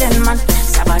ning pelele man.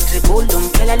 Sabatri bulum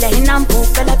pelele inampu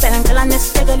pelele ngela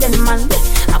nestegele man.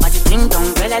 Abati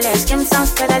kingdom pelele skim sans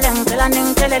pelele ngela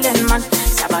ning pelele man.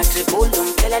 Sabatri bulum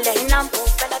pelele inampu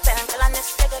pelele ngela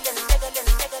nestegele man.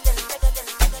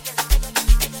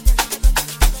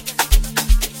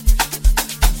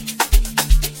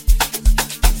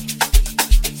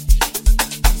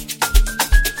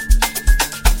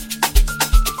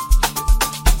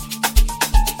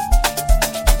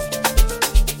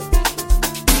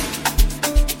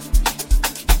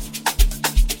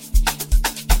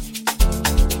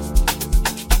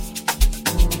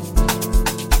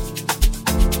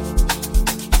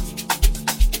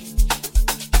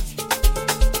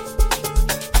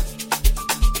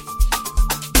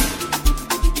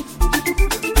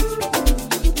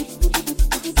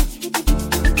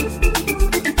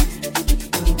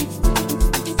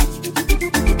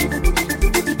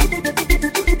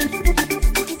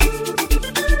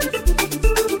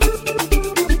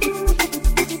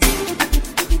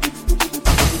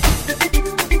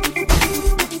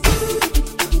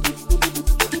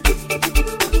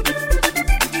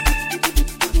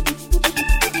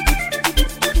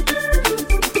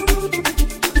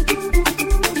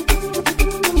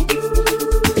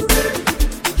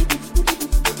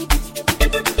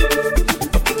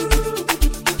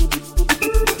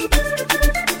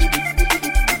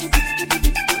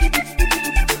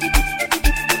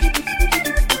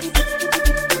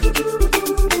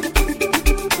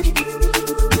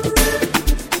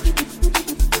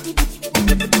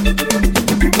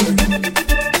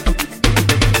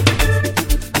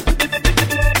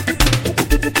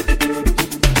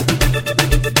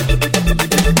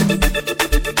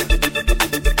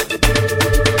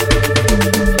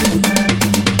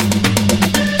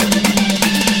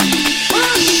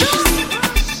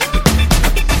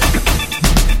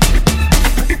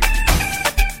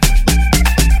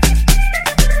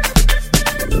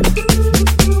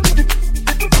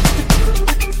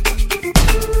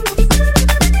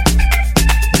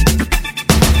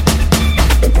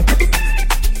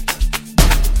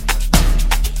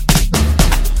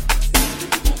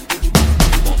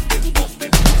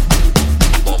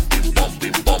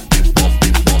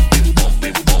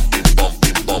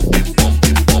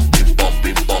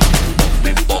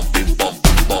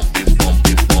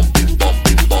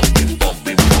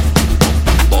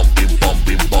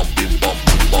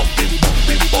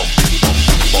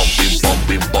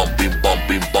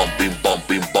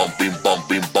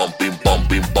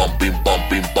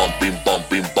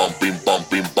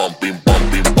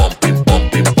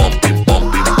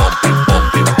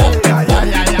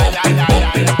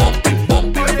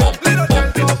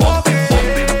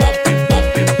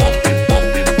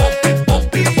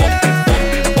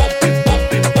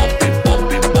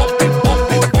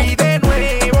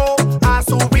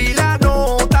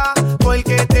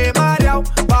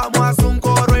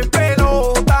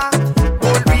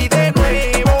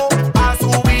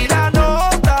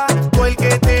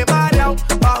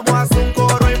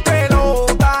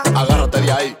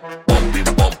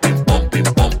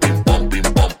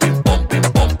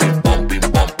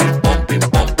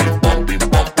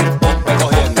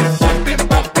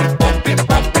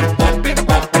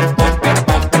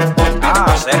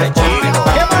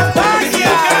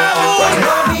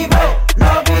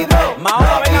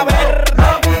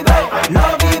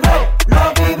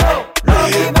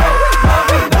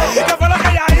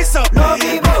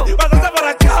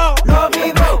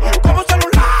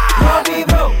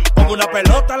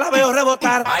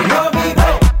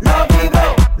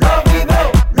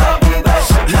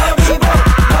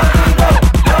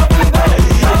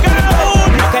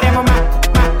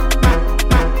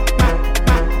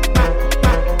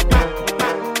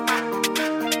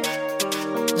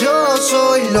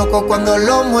 Cuando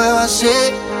lo muevas así,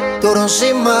 duro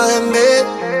encima de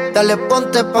mí, dale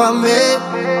ponte pa' mí,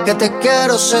 que te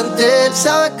quiero sentir.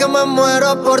 Sabes que me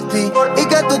muero por ti y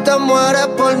que tú te mueres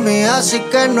por mí, así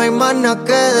que no hay más nada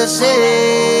que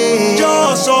decir.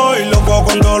 Yo soy loco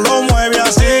cuando lo mueve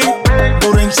así,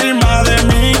 duro encima de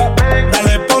mí,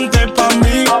 dale ponte pa'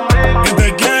 mí, que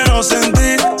te quiero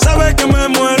sentir. Sabes que me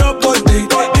muero por ti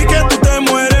y que tú te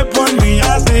mueres por mí,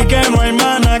 así que no hay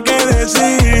más nada que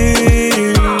decir.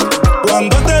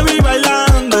 Cuando te vi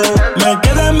bailando, me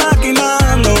quedé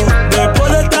maquinando,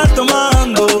 después de estar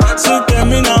tomando, si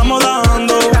terminamos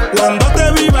dando. Cuando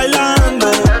te vi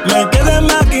bailando, me quedé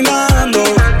maquinando,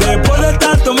 después de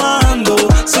estar tomando,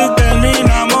 si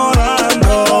terminamos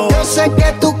dando. Yo sé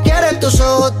que tú quieres, tus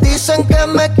ojos dicen que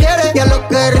me quieres, y a lo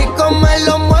que rico me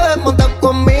lo mueves, monta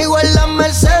conmigo en la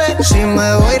Mercedes. Si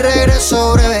me voy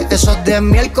regreso breve, esos de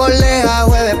miércoles a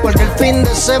jueves, porque el fin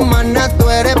de semana tú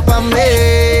eres pa' mí.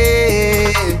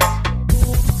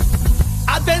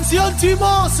 Atención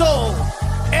chimoso,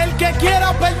 el que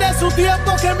quiera perder su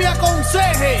tiempo que me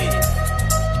aconseje,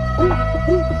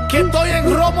 que estoy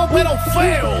en romo pero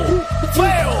feo,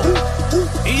 feo,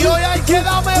 y hoy hay que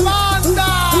darme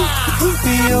banda.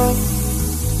 Y yo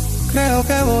creo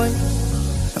que voy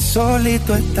a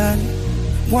solito estar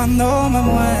cuando me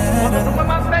muera.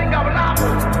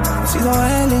 He sido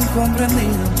el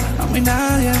incomprendido, a mí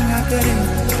nadie me ha querido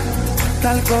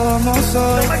tal como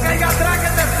soy. No me caiga atrás que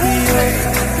te y yo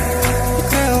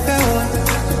creo que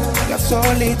voy a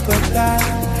solito estar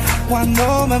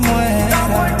cuando me muera.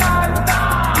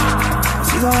 He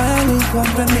sido el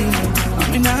incomprendido, a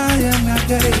mí nadie me ha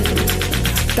querido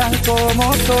tal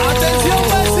como soy. ¡Atención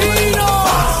vecino!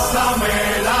 Pásame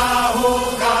la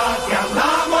juca, que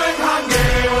andamos en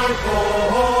jangueo, el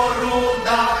cojo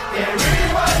ruta, que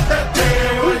viva el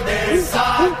teteo, el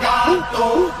desacato,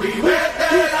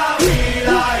 vívete la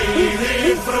vida y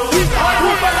disfruta.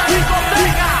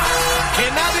 Que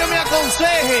nadie me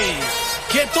aconseje,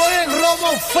 que estoy en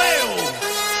romo feo,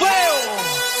 feo,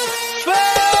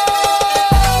 feo.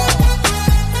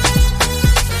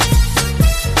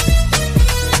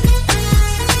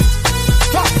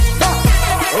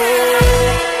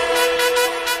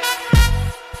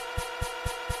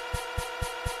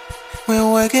 We're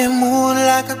working moon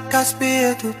like a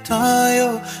Caspi tout temps,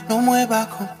 yo. No mueva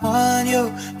como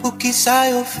yo, pour qui ça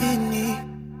yo fini.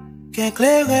 Qu'un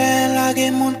clairin la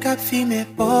gen moun kap fi me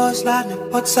pos la,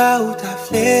 n'importe ça ou ta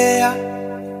flé.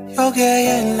 Yo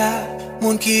gen la,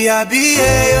 moun ki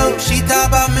habillé yo, chita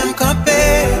ba même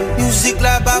campé, musique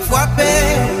la ba frappé,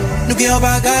 nous gen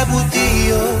bagay bouti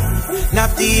yo,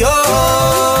 nap di yo.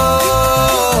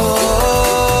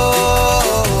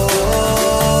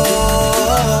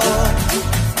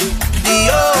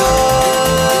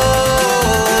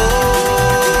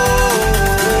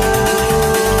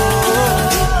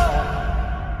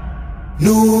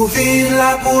 Nous vin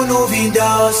là pour nous vin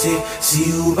danser. Si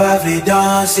vous pas voulez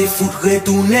danser, foutre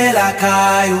retourner la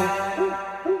caillou.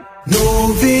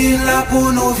 Nous vin là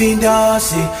pour nous vin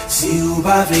danser. Si vous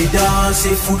pas voulez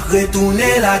danser, foutre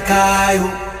retourner la caillou.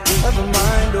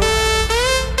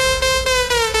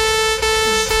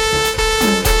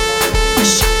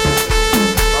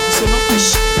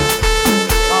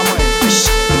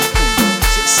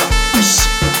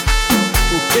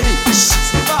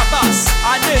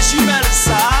 Jumelle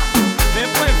ça, 20.20,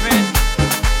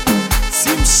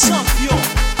 Sim champion.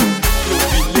 Yo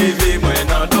vin lever, moi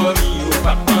nan dormi, yo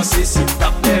pas penser si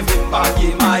t'as levé, m'bagé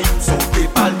maï, son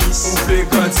palmis. Ouvre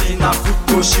ganti, n'a fout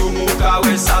coche ou mon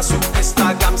ouais ça sur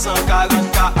Instagram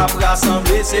 140K ap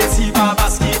rassemblé. C'est si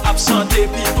babas qui ap chanté,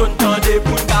 puis bon temps de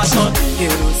pour ta chanter.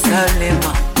 Jerusalem,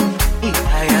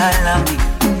 Ikayalami,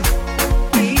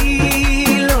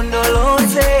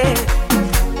 Ilondolose.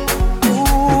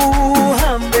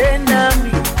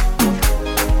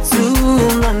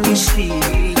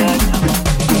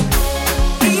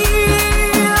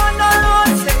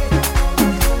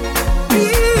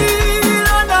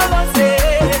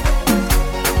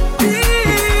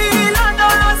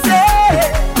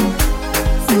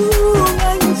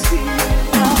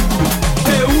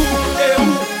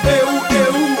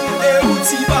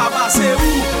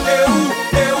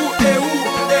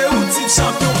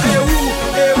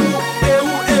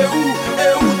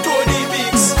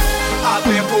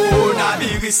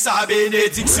 Sa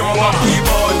bénédiction, moi qui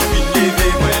vole, puis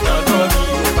lever, moi dans dormi,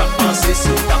 on va penser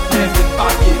sur ta tête,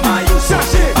 pas qui maillot,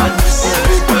 chercher, pas de si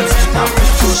le petit, n'a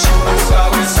plus touché, on va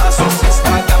ouais ça, sur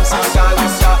Instagram, sans carré,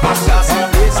 ça, pas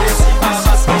rassemblé, c'est si pas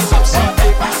parce qu'on s'en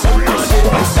chanter, puis sur l'enjeu,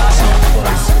 on s'en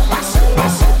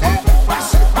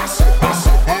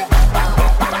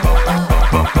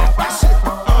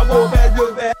un beau bel de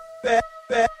bête,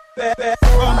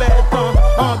 embêtant,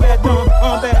 un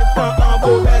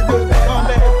beau bel de bête.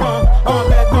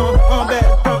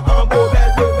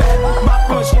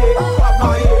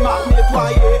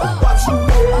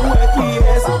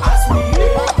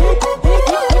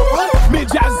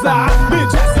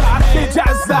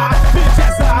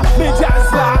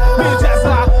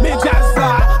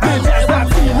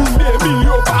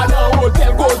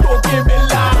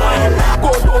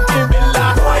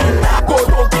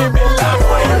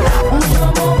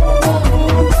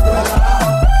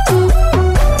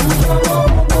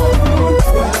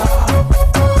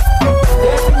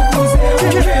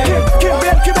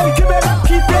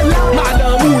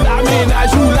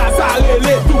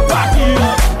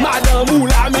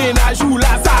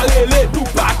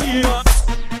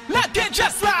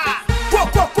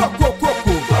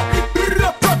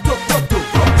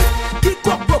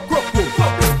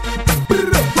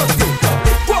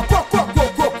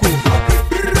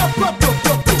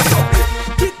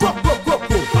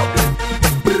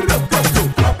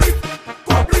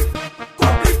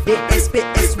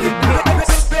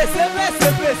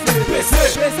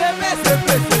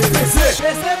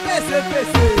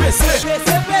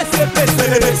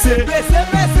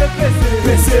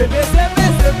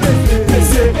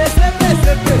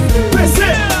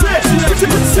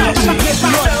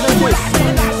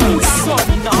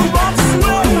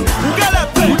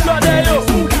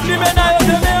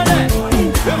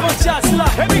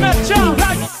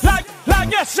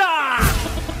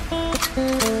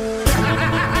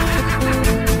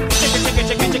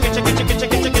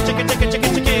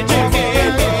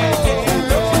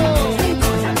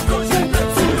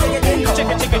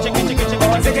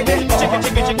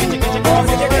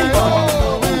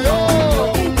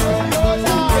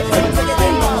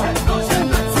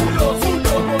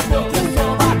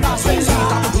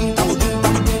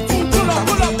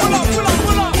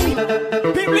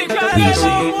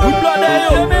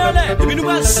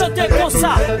 Chanter comme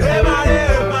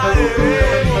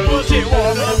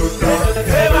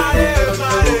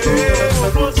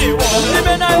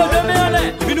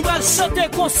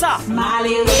ça.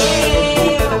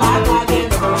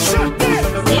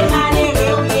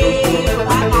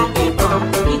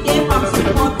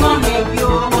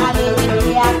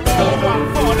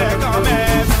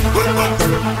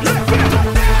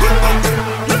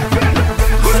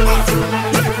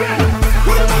 Yeah.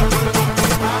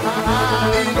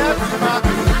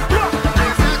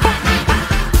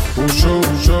 chaud,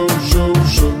 chaud, chaud,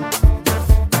 chaud.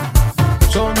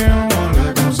 So bien, on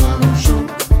est comme ça, chaud.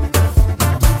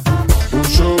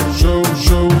 Chaud, chaud,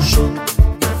 chaud, chaud.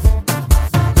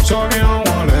 So bien,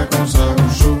 on est comme ça,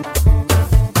 chaud.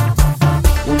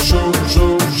 Chaud,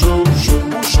 chaud, chaud, chaud.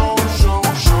 Chaud, chaud,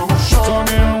 chaud, chaud. So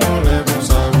bien, on est comme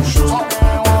ça, chaud.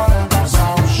 Chaud,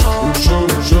 chaud,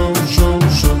 chaud, chaud.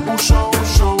 Chaud,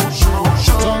 chaud, chaud,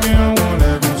 chaud. So bien, on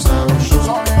est comme ça, chaud.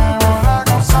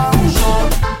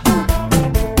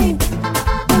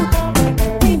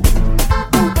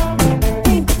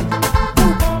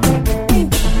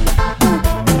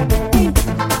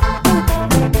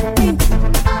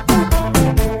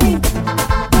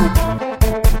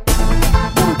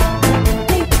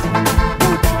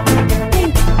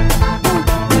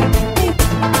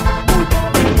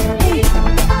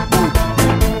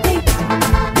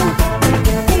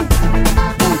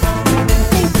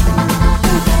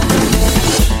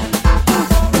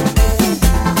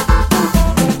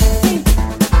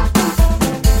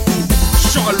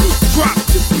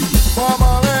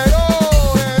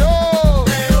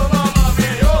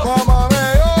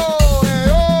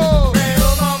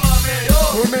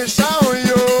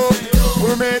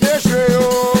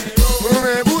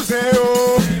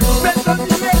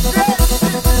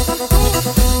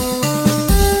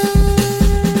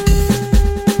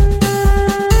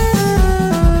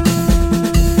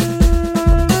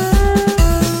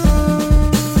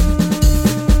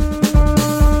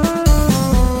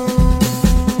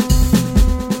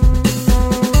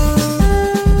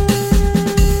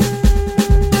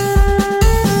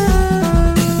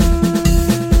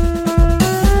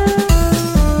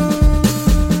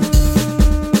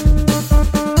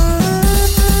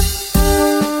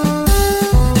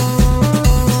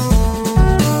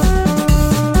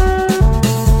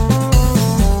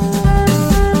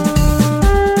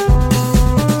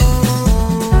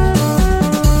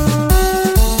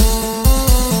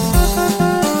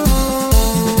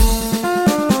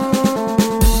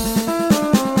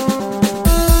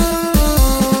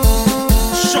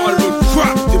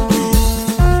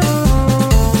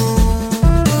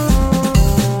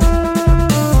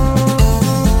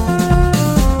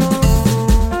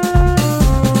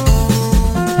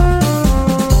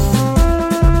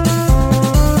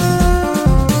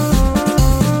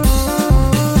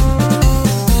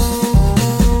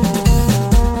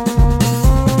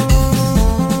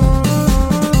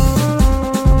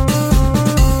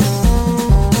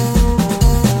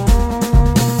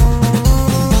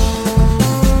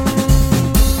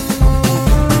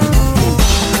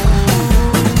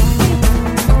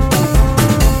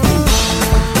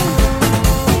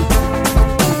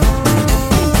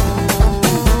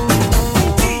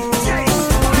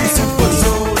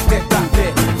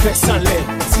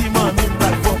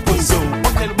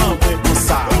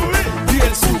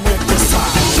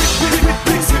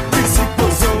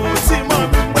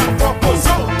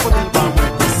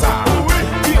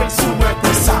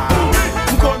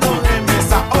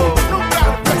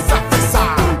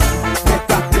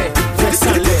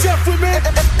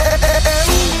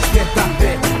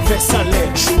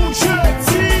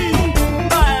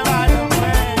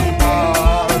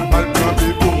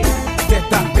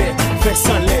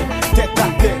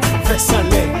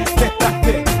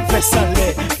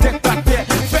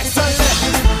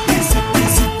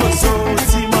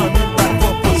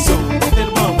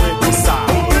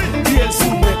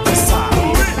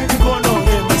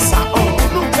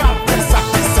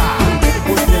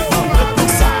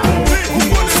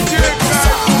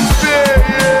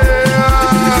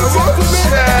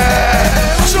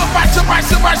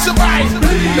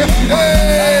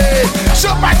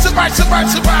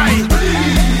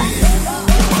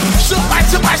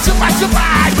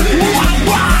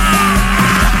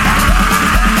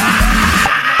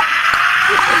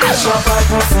 Champagne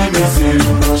pour ces messieurs,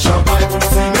 champagne pour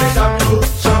ces mesdames,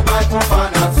 champagne pour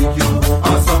fanatiques,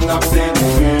 ensemble n'a c'est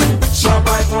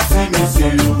champagne pour ces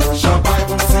messieurs, champagne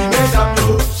pour ces mesdames,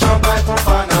 champagne pour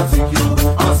fanatiques,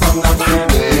 ensemble n'a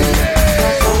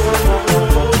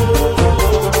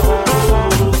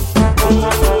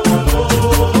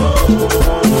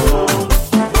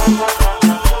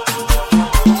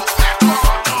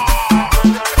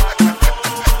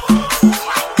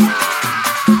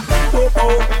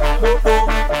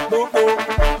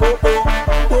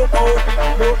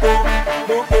Popo,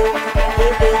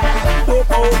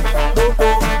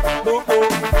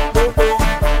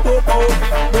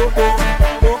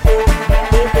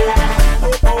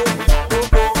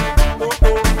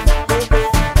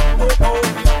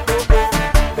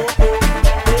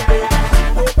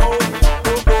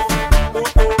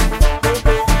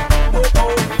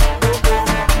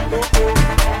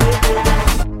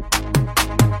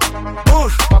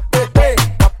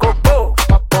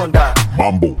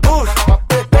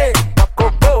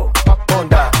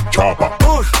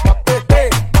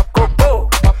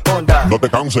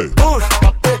 11. Bouge,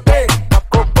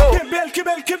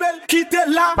 Kebel, qui t'es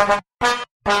là?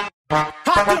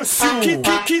 Attention, qui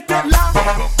t'es là?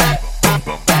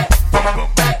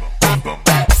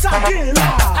 Ça gueule là.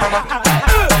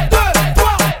 1, 2,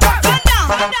 3, 4.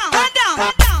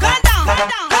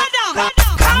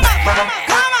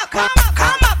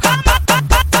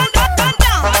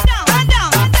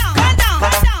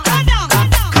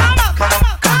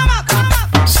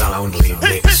 Soundly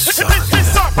mixed, son.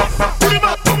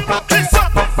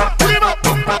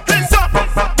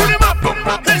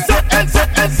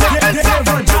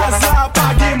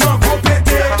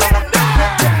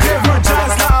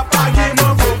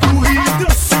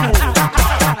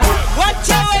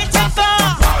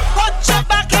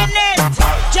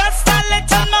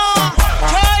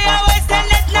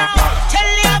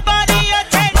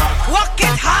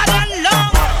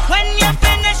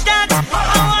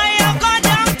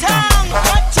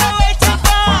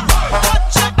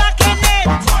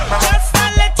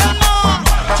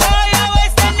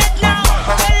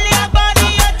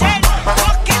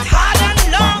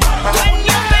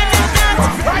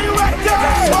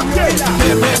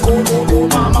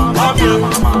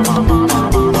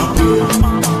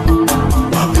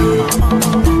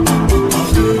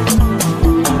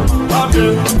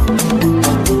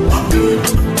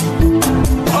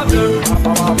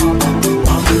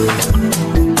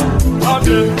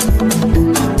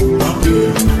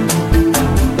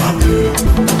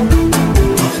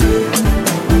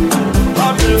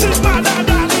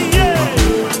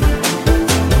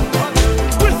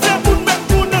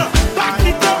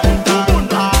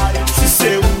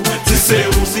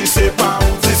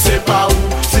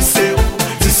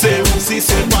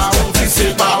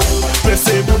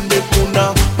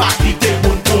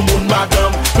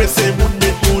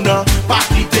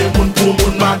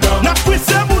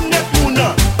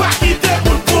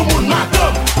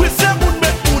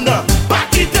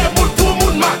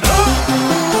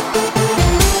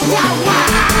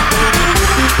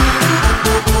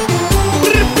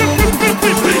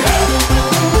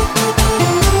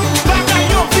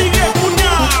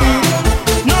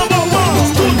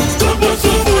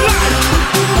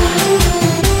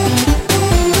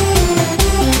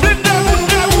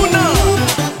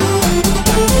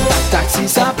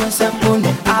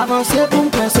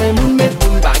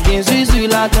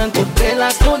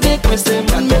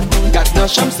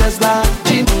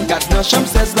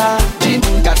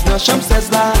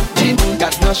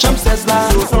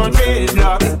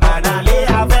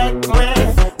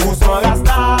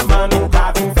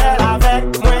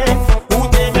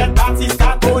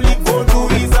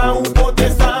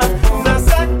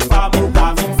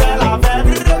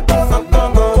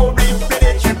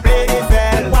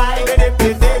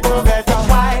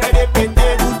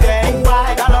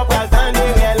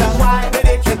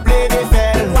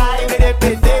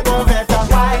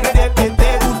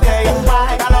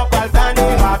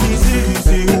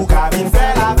 Ou ka vin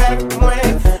fèl avèk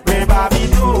mwen, men pa vi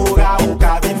tou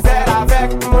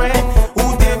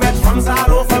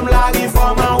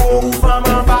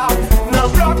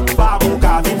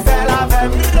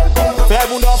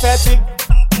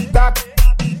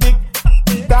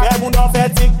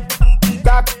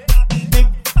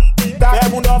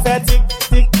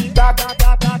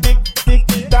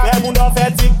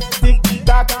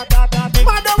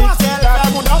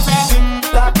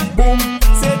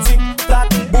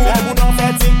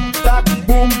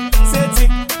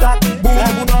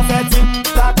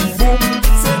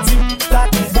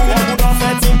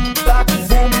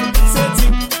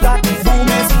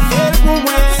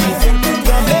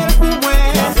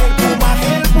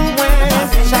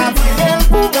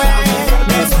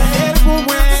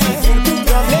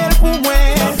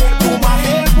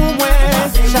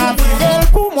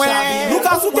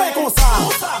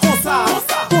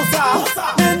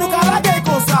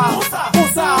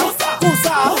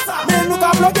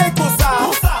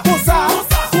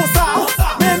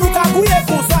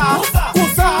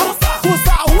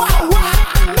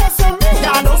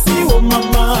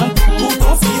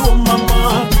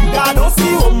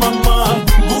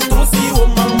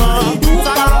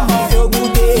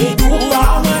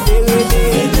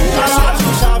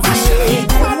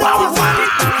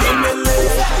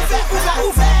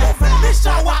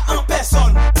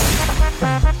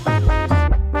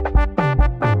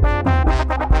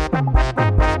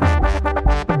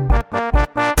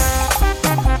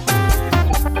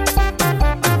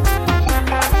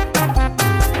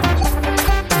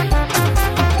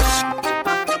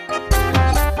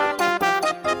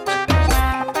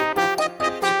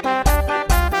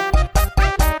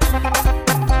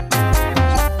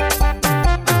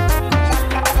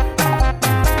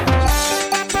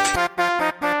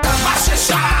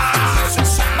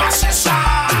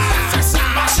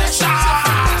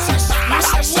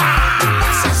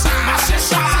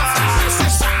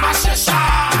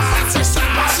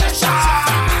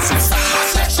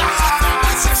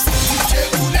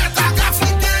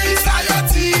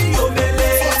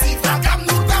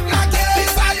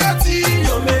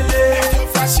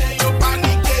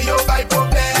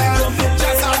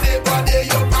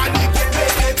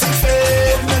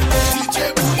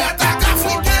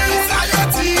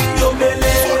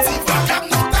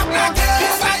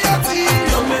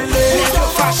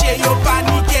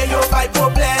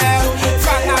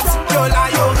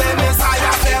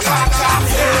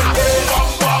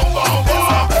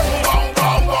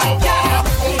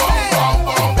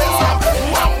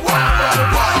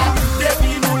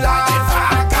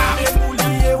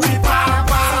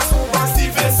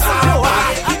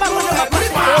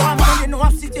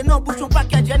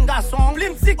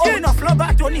Slim Sicky, no flow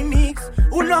batoni mix.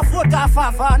 Ou no fota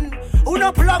fafan. Ou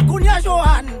no plug kounya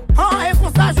Johan. E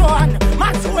konsa Johan.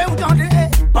 Matchoué ou tande.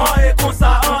 E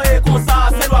konsa,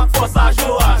 c'est loi força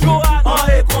Johan.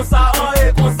 E konsa,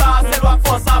 c'est loi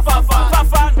força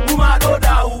Fafan. Ou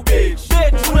madoda ou bitch.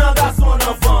 Ou nan garçon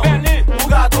enfant. Ou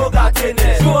gato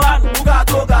gatene. Johan, ou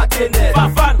gato gatene.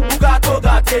 Fafan, ou gato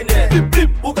gatene.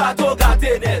 Ou gato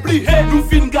gatene. Nou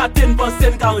fin gaten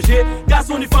pansen kanje.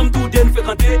 Garçon ni femme tout den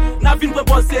fréquenté. Na fin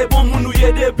proposer bon moun nou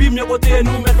yede. Bim yon côté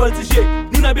nous met voltige.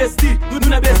 Nous na besti, nous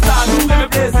na besta. Nous reme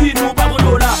plaisir, nous pas bon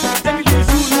dollar. Depuis les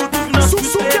jours nous toujours dans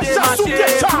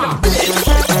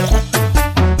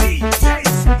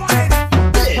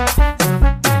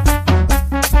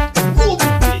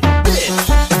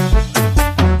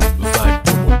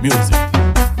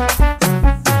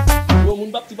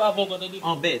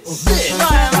en bête.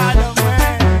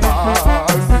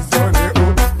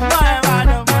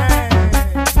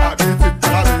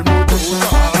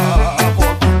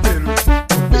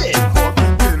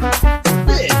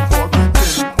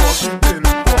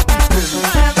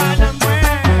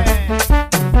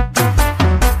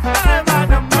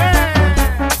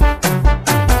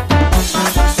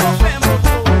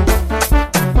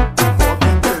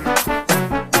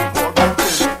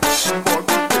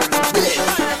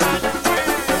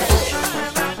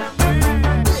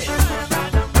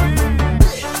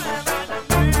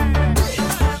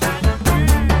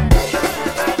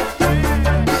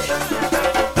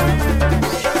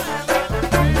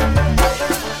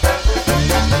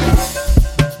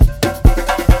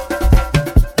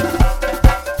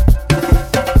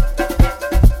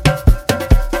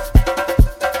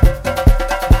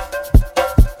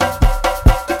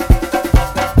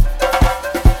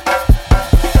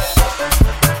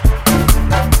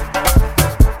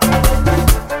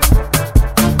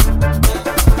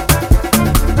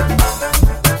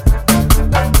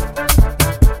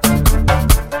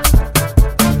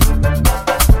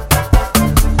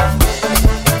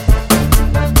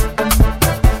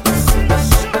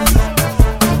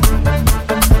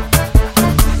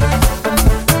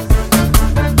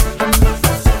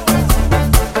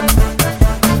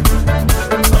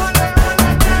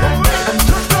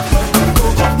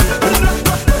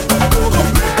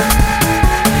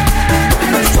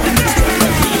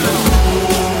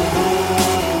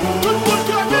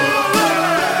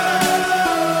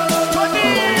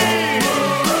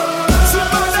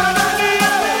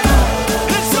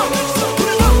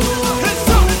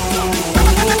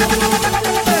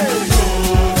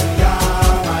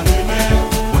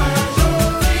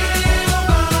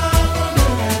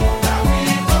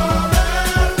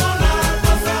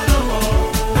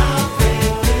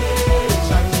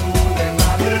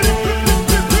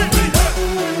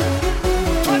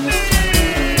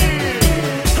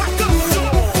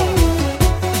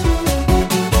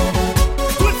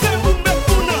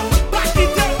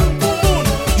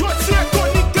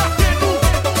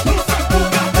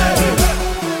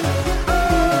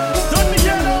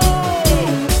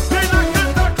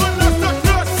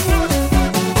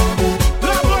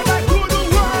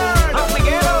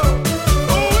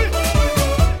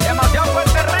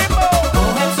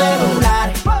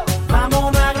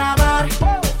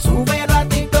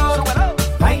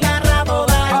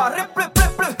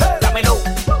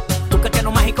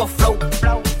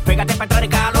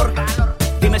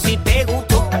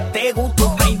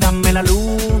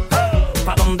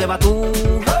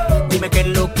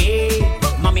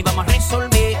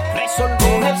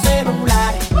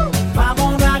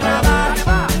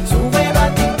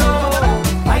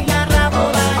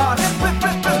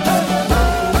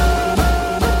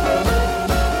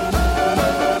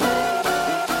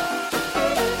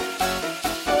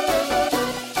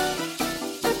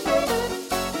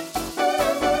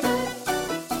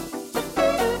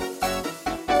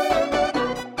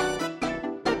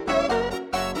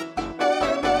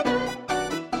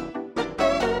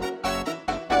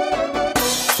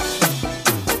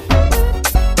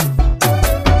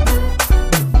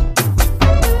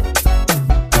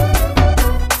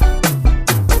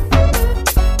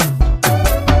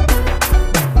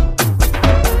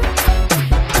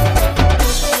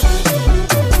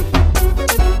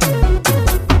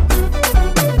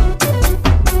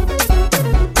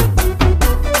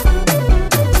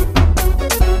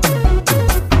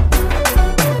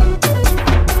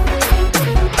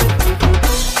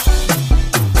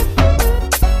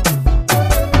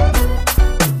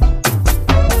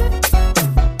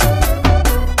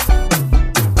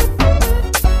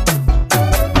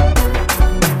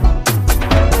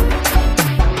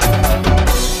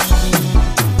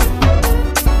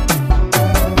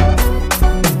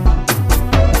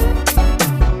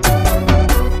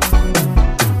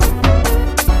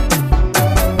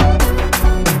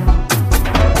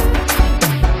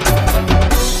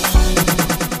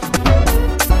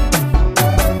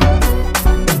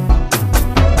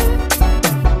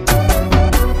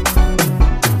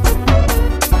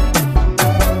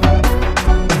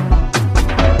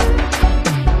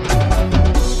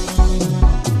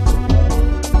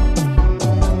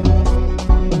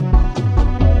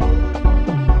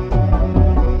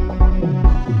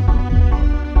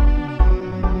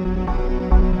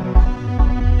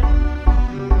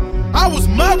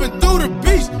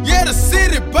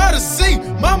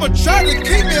 tried to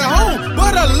keep me home,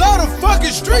 but I love the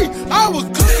fucking street. I was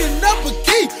cooking up a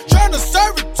key, trying to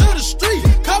serve it to the street.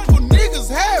 Couple niggas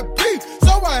had beef,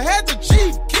 so I had the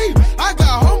chief keep. I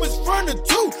got homies from the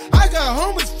 2, I got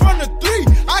homies from the 3.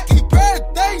 I keep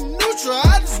everything neutral,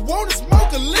 I just wanna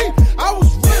smoke a leaf. I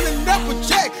was running up a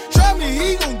check, try me,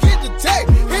 he gon' get the tag.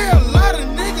 Hear a lot of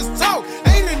niggas talk,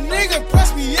 ain't a nigga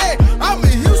press me yet. I'm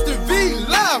in Houston V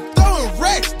live, throwing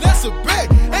racks, that's a bet.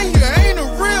 And you ain't a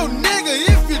real nigga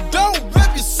if you don't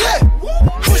rep your set.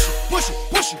 Push it, push it,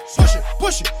 push it, push it,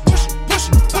 push it, push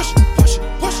it, push it, push it,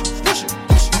 push it, push it, push it,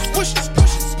 push it, push it,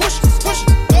 push it, push it, push it.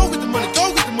 Go get the money, go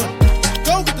get the money,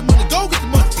 go get the money, go get the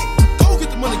money, go get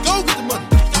the money, go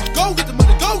get the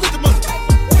money, go get the money, go get the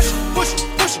money. Push it,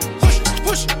 push it, push it,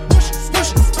 push it, push it,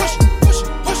 push it, push it, push it,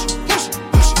 push it, push it,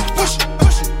 push it, push it,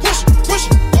 push it, push it, push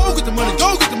it. Go get the money, go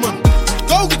get the money,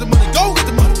 go get the money, go get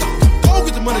the money, go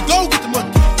get the money, go get the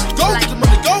money, go get the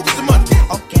money, go get the money.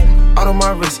 Okay. Out on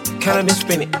my wrist, counting and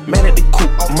spinning. Man at the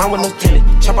coupe, mine with no tenant.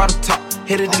 Chop out the top,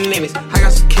 hit it the limits. I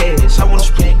got some cash, I wanna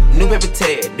split. New paper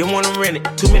tag, didn't wanna rent it.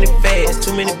 Too many fads,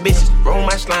 too many bitches. Roll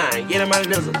my slime, get in my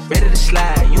lizard. Ready to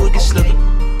slide, you would get slicker.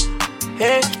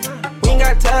 Hey, we ain't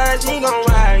got ties, you ain't gon'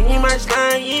 ride. You ain't my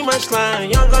slime, you ain't my slime.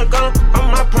 Young gun,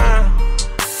 I'm my prime.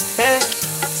 Hey,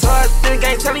 so I think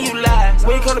I ain't telling you lies.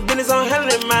 When you come to business, I'm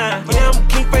handling mine. Yeah, I'm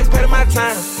king face, paying my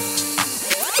time.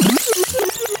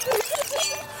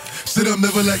 Sit up,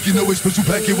 never like you know it. Special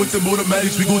packet with them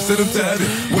automatics, we gon' send them to heaven.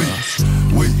 Wait.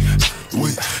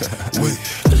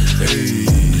 Hey.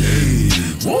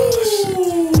 Woo!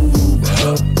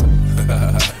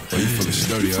 Oh, you feeling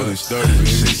sturdy, huh?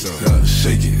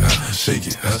 Shake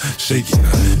it.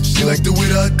 She like the way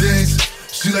that I dance.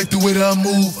 She like the way that I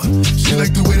move. She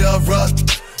like the way that I rock.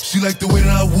 She like the way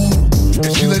that I woo.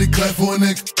 And she let it clap for a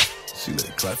nigga.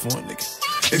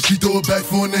 And she throw it back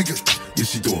for a nigga. Yeah,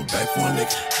 she throw it back for a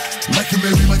nigga. Mike and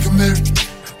Mary.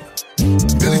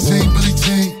 Billie Jean.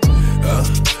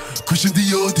 Christian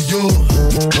Dior.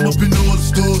 I'm up in all the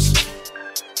stores.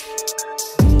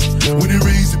 When it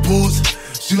rains, it pours.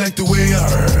 She like the way I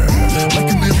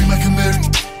Mike and Mary.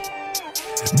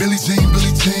 Billie Jean.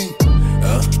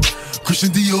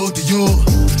 Christian Dior.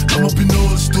 I'm up in all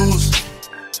the stores.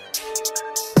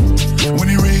 When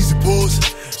it rains, it pours.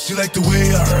 She like the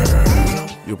way I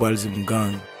Yo parle zim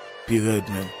gang, pi red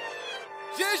men.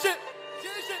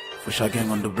 Foucha gang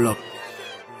on the block.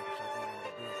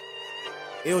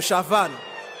 Yo Chavan,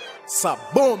 ça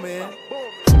bon man.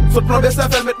 Faut plomber sa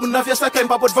femme, mettre moun nan fiesta ken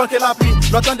pa pot vanke la pli.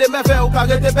 L'entende mes verres ou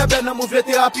carré de bébé nan mouvre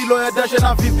thérapie, l'on est danger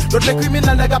dans vie. L'autre les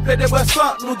criminels nèg a ple de bois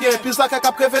sang nous gain, puis ça ka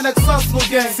prévenir sens nous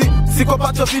gain. Si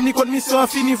combattre fini kon mission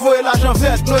fini, voyer l'argent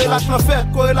vert, noyer l'argent fait,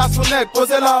 corrélation nèg,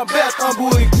 poser la en bête en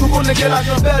bourri. Tout connaît que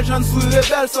l'argent belge, j'en suis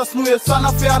rebelle sans nouer, ça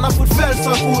n'a fait à fout fel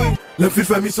sans courir. Le fil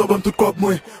fait mission bon tout cop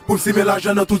moi, pour simer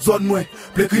l'argent dans toute zone moi.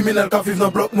 Les criminels qui vivent dans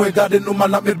bloc moi, garder nous mal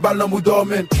n'a mettre balle dans mou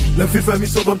dormen. Le fil fait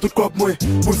mission bon tout cop moi,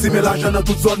 pour simer l'argent dans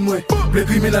toute zone moi. Les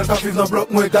criminels qui vivent dans bloc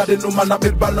moi, garder nous mal n'a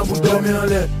mettre balle dans mou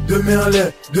dormen. Deux mains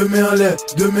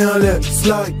en l'air,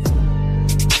 slide.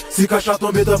 Si cache à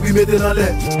tomber, t'as pris mettez dans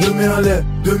l'air. Deux mains en l'air,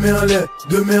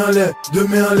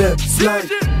 slide.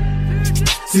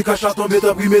 Si cache à tomber,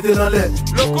 t'as pris mettez dans l'air.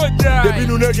 Depuis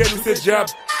nous ne nous c'est jab.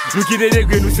 Nous qui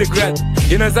délégués, nous c'est grade.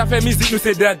 Et dans les affaires musique, nous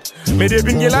c'est dad. Mais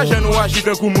depuis que l'argent nous agit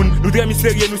dans le monde, nous très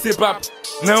mystérieux, nous c'est pape.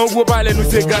 Dans un gros palais, nous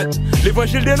c'est gad.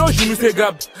 L'évangile de nos jours, nous c'est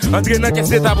gab. Entrer dans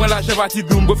qu'est-ce que t'apprends l'argent parti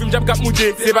doum. Beau film jab cap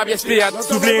mouté, c'est pas pièce théâtre.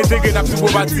 S'ouvrir intégrer, n'a plus beau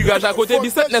pas tirage. À côté,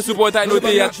 bisset, n'est support à nos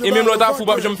théâtres. Et même l'autre fou,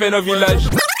 je me fais dans le village.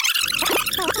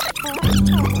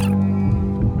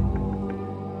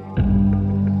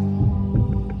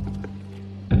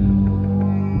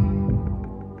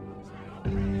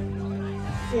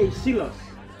 Hey, silence.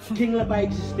 King n'a pas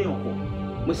existé encore.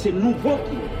 Mais c'est nouveau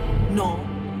qui. Non,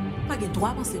 pas de droit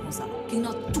à penser comme ça. King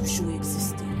a toujours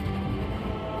existé.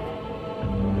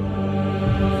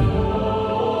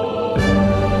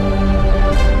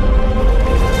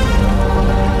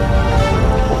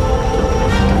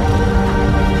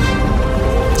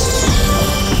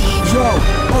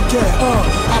 Ok,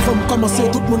 avant de commencer,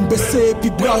 tout le monde baissé puis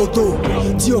bras au dos.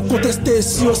 Si on contesté,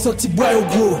 si on senti bras au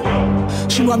gros.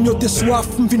 Chinois m'yote soif,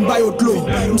 m'vin bayo de l'eau.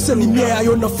 M'se lumière,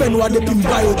 y'on a fait noir depuis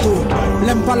m'bayo d'eau.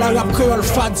 L'aime pas la rap créole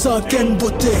fad sans ken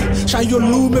beauté. Chayo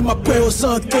loup, mais ma pré au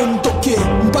sans ken toqué.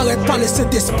 M'paraît pas laisser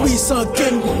d'esprit sans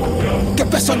ken. Que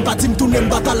personne pas dit m'tourne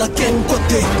m'bata la ken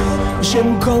côté.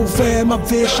 J'aime grand ouvert, ma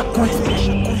vie chaque coin.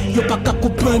 Yo pas qu'à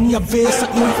comprendre, y'avait ça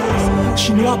coin.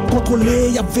 Chinois contrôlé,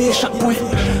 y'avait chaque coin.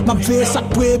 Ma vie ça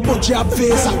coin, bon Dieu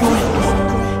avait ça coin.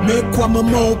 Mais quoi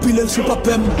maman, pile elle sous pas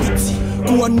pem.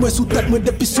 Couronne moi sous tête, moi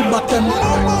depuis sous baptême.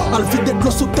 Al vide de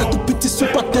l'eau sous tête, tout petit sous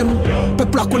baptême.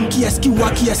 Peuple la conne qui est-ce qui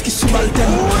voit, qui est-ce qui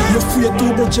subalterne. Le fouille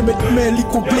tout, bon Dieu, mais li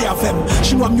complet avec.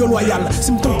 Chinois mieux loyal,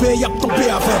 si m'tombe, y'a tombé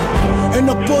avec. Un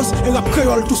oppose, un rap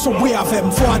créole, tout son bruit avec.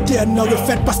 Faut atteindre dans le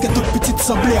fait parce que toute petite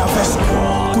semblée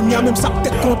avec. Qu'on y a même ça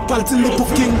peut-être contre pas le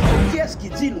pour King. Qui est-ce qui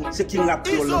dit nous, c'est King rap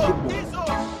créole, le bon.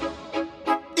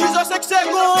 Ils ont sexe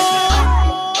bon.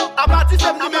 A partir de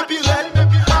mes pirel.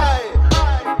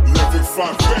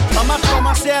 Maman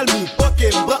commence elle nous,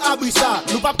 ok, bon abri ça.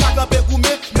 Nous pas camper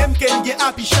gourmet, même qu'elle gen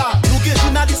apicha. Nous gen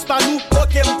journaliste pas nous,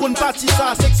 ok, m'kon parti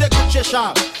ça. C'est que c'est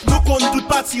chécha. Nous compte tout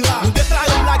partira. Nous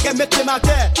déclarons la guerre, mettez ma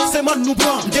terre. C'est moi nous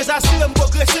prend. Désassuré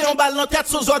m'progresser, on balle dans tête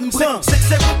sur zone m'prend. C'est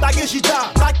que bague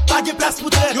gita, bague place pour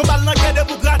traiter. On balle dans guerre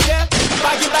de pour gratter.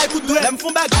 Bague baille coup de l'aime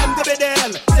font bague de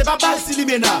BDL. C'est pas balle si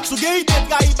limena. Sous gueule idée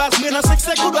trahi bas, mais non c'est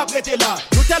que doit prêter là.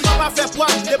 Nous tellement pas faire poids,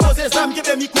 déposer zam qui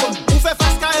fait micro. On fait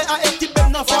face carré à équipe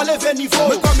même non faut lever niveau.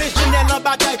 Me comme ingénieur en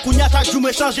bataille, kounya tak jou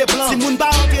me changer plan. Si moun ba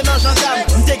entrer dans gendarme,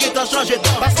 m'te gè tan changer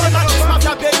temps. Parce que ma fils m'a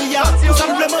fait pays ya. Nous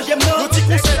sommes le manger m'nan. Nous ti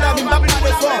conseil d'ami m'a pas de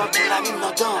fort.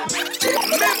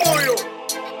 Memoyo.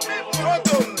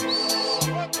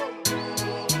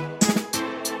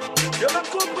 Je me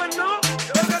comprends non?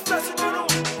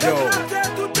 Yo.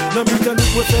 Non, mais quand nous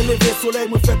préférons lever soleil,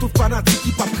 nous fait tout fanatique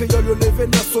qui pas créole le lever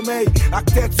dans le sommeil.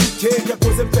 Avec tête sur pied, y'a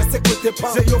causé me faire sécurité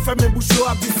pas. C'est yo fait mes bouches yo,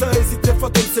 abdi sans hésiter,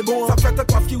 fantôme c'est bon. Ça fait un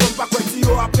coiffe qui rend pas quoi si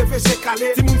yo, après j'ai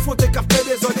calé. Si moun faut te capter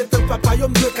des ordres, t'es papa yo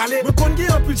me calé. Me konde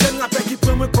en plus jeune rappel qui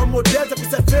prend moi comme modèle. Depuis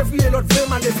 7 février, l'autre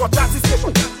vraiment les fois t'assister.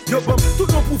 Yo bon, tout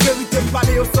le monde pour vérité me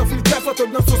parler au sans filtre.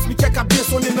 Fantôme dans sauce Mickey qui a bien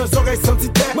sonné dans les oreilles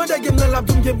sentitaires. Moi des game dans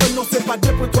l'abdoum, game bon, non c'est pas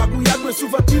 2.3 gouillades. Mais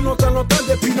souvent plus longtemps,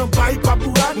 depuis non pas pas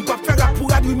bourrade. Nous pas faire la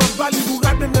bourrade, oui m'en bali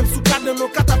bourrade. Même sous cadre dans nos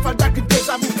catafaldas qui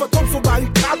déjà vu fantôme son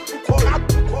barricade.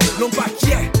 Non pas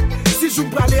qui est. Si je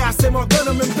me aller à ces morgans,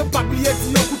 en même temps pas oublier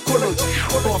si on coup de colonne.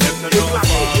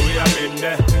 We have been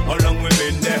there, how long we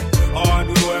been there? Hard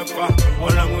we work for, how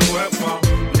long we work for?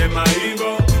 Them my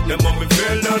ego, them want me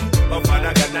feel done. But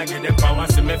Father God I give them power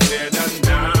to me feel done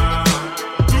now.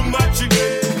 Too much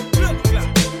today,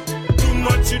 too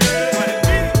much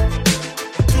today,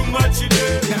 too much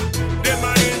today. Them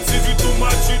my insecure too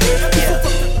much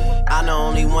today. I know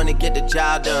only one to get the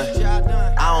job done.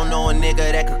 I don't know a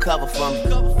nigga that could cover for me.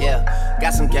 Yeah,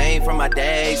 got some game from my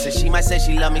day. So she might say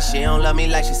she love me, she don't love me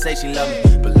like she say she love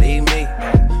me. Believe me,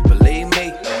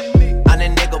 I'm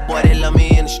that nigga boy that love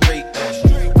me in the street.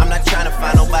 I'm not trying to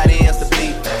find nobody else to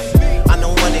be. I'm the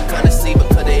one they kinda see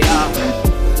because they are.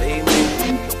 Believe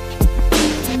me.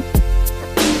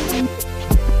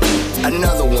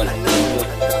 Another one.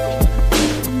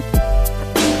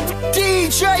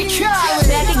 DJ Khaled.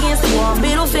 Back against the wall,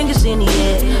 middle fingers in the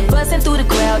air. Busting through the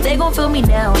crowd, they gon' feel me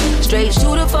now. Straight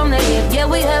shooter from the hip, yeah,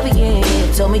 we heavy in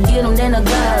here. Told me get them, then I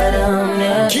got them,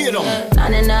 yeah. Get them.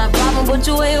 99 problem, but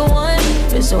you ain't one.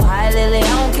 Been so high lately, I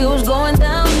don't care what's going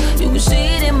down. You can see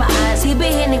it in my eyes, he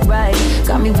been hitting it right.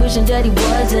 Got me wishing that he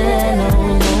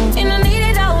wasn't, and I need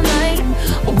it all night.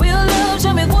 A real love,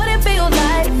 show me what it feels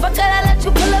like. Fuck it, I let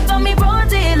you pull up on me, broad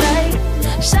daylight.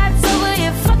 Shots over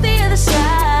here, fuck the other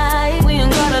side. We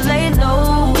ain't gotta lay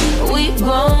low, we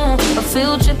grown. A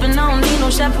field trip and I don't need no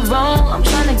chaperone. I'm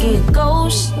tryna get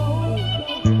ghost.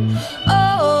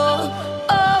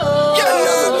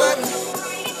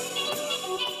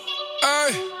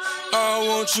 I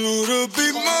want you to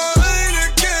be mine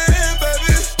again,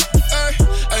 baby. Ay,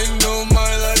 I know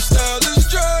my lifestyle is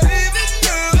driving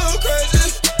you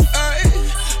crazy. Ay,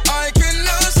 I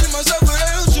cannot see myself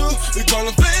without you. We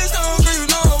callin' plans down, girl, you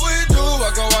know how we do.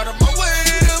 I go out of my way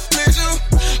to please you.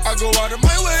 I go out of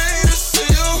my way to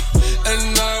see you.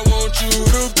 And I want you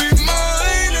to be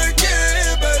mine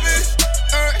again, baby.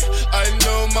 Ay, I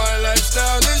know my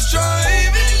lifestyle is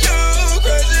driving you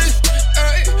crazy.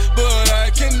 Ay, but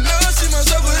I cannot see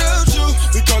myself without you.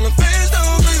 We callin' fans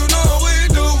down, girl, you know how we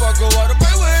do. I go out of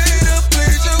my way to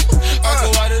please you. I go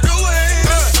out of the way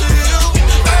to see you.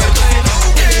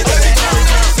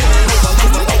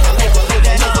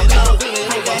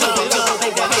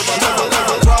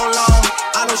 Roll on,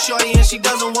 I know shorty and she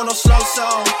doesn't want no slow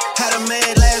song. Had a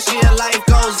man last year, life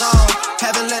goes on.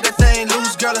 Haven't let the thing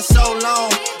loose, girl, in so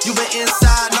long. You been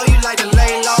inside, know you like to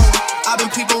lay low. I've been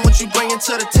peeping what you bringing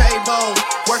to the table.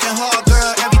 Working hard,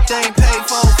 girl, everything paid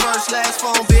for. First, last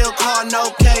phone bill, car,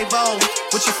 no cable.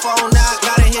 With your phone out,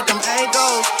 gotta hit them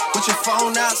angles. With your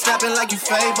phone out, snapping like you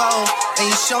Fable. And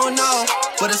you showing off,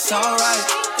 but it's alright.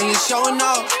 And you showing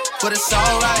off, but it's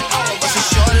alright. It's a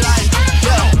short life,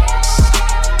 yeah.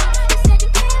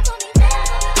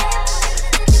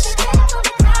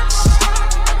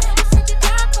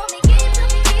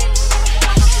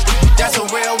 That's a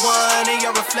real one, and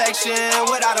attention,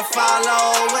 without a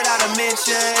follow, without a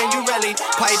mention. You really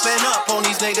piping up on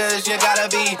these niggas. You gotta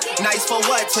be nice for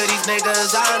what to these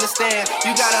niggas? I understand.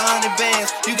 You got 100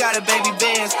 bands, you got a baby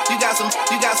bands, you got some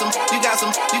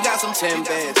 10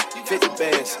 bands, 50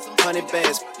 bands, 100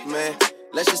 bands, man.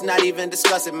 Let's just not even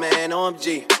discuss it, man.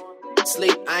 OMG.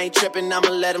 Sleep, I ain't tripping, I'ma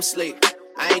let him sleep.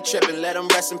 I ain't tripping, let him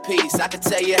rest in peace. I can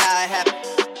tell you how it happened.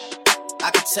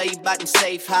 I can tell you about them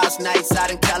safe house nights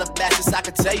out in Calabasas. I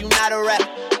can tell you not a rap.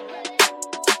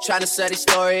 Tryna sell this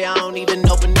story, I don't even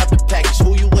open up the package.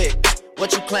 Who you with?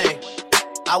 What you claim?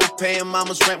 I was paying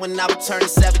mama's rent when I was turning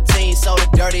 17. Sold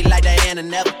it dirty like Diana,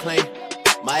 never clean.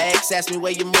 My ex asked me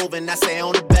where you moving, I say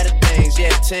on the better things. Yeah,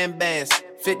 10 bands,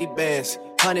 50 bands,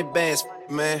 100 bands,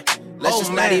 man. Let's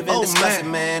just not even discuss it,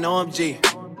 man. OMG.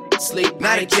 Sleep,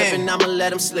 I ain't tripping, I'ma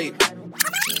let him sleep.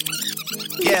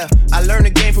 Yeah, I learned the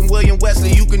game from William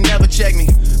Wesley, you can never check me.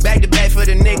 Back to back for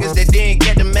the niggas that didn't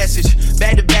get the message.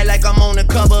 Back to back like I'm on the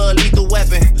cover of Lethal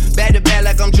Weapon. Back to back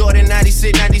like I'm Jordan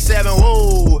 96, 97.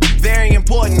 Whoa, very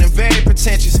important and very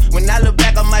pretentious. When I look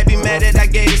back, I might be mad that I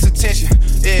gave this attention.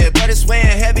 Yeah, but it's weighing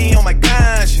heavy on my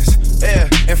conscience. Yeah,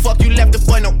 and fuck you left the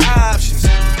boy no options. I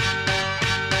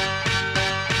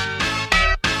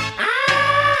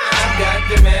got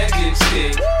the magic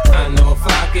stick. I know if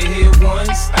I could hit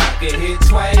once, I could hit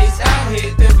twice. I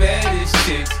hit the baddest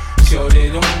chicks. Sure they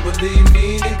don't believe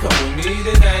me, then come with me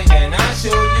tonight and I'll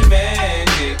show you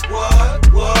magic. What?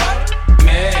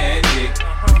 Magic.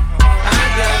 I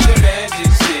got the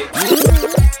magic stick.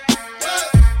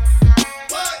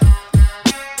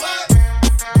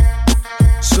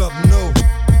 Something new.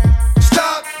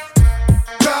 Stop,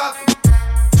 drop,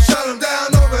 shut them down,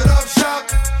 open up shop.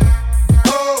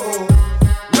 Oh,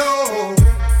 no,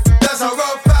 that's how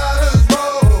rough riders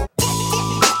roll.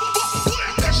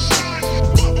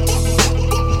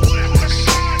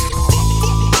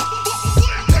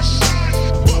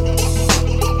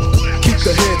 Keep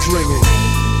the heads ringing.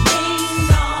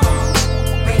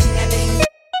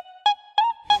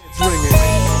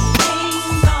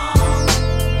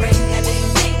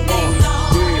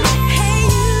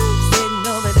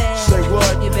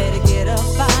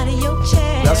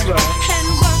 That's right. And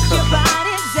work your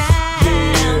body down.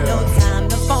 Yeah. No time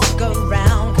to funk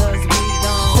around, cause we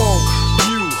don't. Funk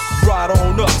you right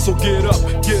on up, so get up,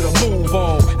 get a move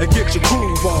on, and get your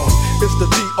groove on. It's the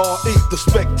DRE, the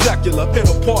spectacular. In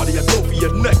a party, I go for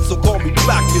your neck, so call me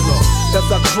Blackula.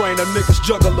 As I drain, a niggas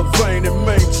juggle a vein and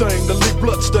maintain the leak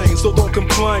blood stain, so don't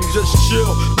complain, just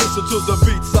chill. Listen to the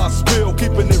beats I spill,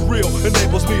 keeping it real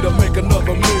enables me to make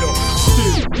another meal.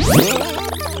 Still.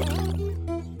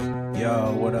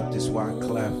 Yo, what up, this White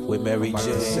Clef with Mary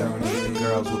J. Serenade the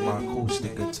girls with my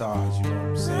acoustic guitars, you know what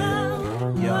I'm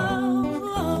saying?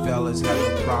 Yo, fellas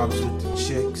having problems with the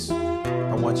chicks.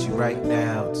 I want you right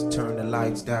now to turn the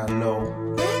lights down low.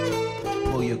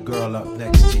 Pull your girl up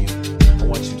next to you. I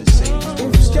want you to sing these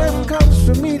words. If Stephen comes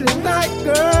for me tonight,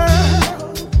 girl,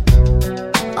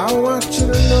 I want you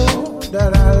to know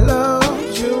that I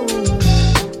love you.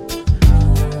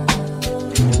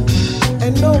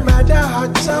 And no matter how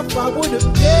tough I would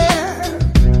appear,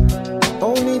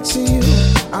 only to you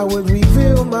I would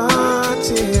reveal my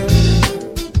tears.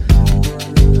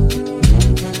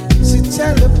 So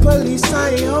tell the police I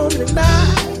ain't home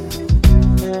tonight.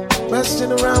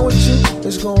 Messing around with you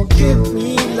is gonna give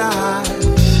me life.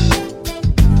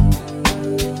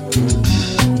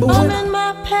 Numbing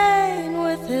my pain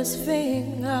with his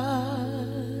fingers,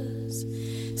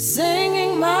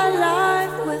 singing my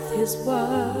life with his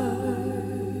words,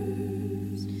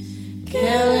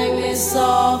 killing me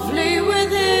softly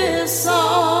with his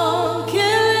song,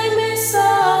 killing me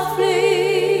softly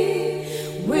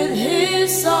with his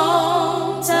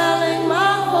song, telling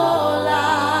my whole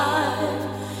life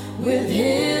with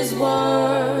his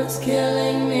words,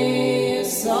 killing me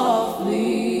softly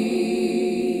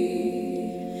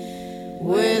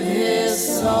with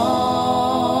his song.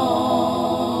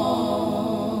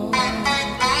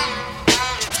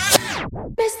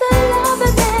 Mr.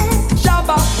 Loverman,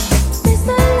 Shabba.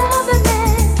 Mr.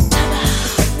 Loverman,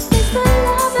 Mr.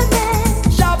 Loverman,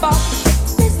 Shabba.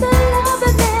 Mr.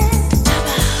 Loverman,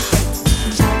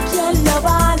 your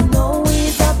lover, I know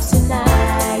he's up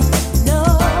tonight. No,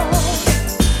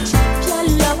 your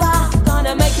lover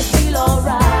gonna make you feel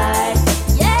alright.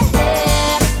 Yeah,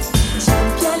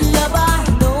 your lover, I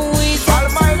know he's up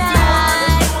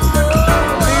tonight. No,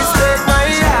 please take my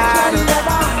hand.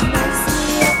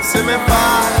 See me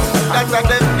fall. That's a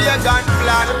them pagan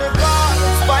plan.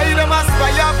 Spy them a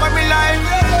spy off for me life.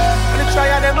 And try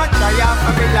them a try off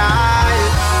for me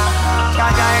life.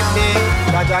 Jah guide me,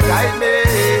 Jah guide me.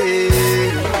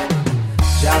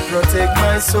 Jah protect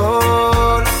my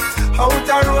soul. out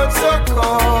the road so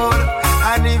cold.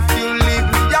 And if you leave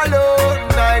me alone,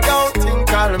 I don't think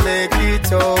I'll make it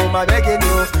home. I'm begging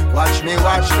you, watch me,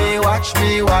 watch me, watch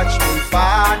me, watch me,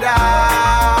 Father.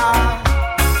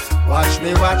 Watch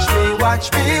me, watch me, watch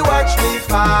me, watch me,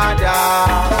 Father.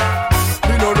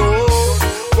 Me no know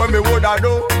what me woulda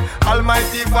do,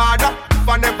 Almighty Father.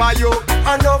 For never you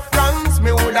enough wrongs,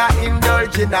 me woulda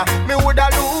indulge in her. Me woulda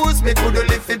lose, me coulda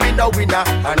live to be the winner.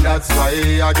 And that's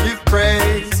why I give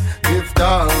praise, give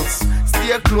thanks.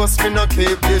 Stay close, me no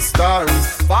keep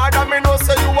distance. Father, me know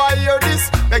say you are hear this.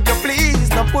 Beg you please,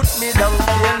 don't put me down,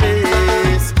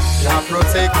 please. Now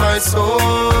protect my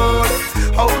soul.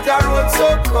 Out the road so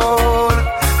cold.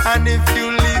 And if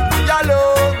you leave me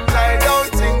alone, I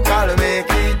don't think I'll make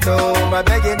it home. I'm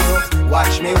begging you,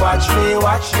 watch me, watch me,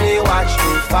 watch me, watch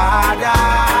me, Father.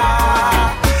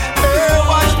 Hey,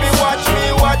 watch me, watch me,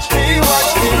 watch me,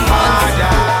 watch me,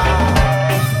 Father.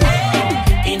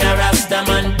 In a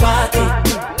Rastaman party,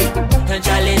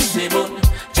 chalice we burn,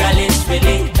 chalice we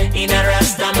lit. In a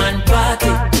Rastaman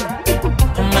party,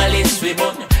 malice we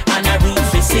burn, and a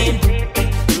roots we sing.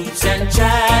 Roots and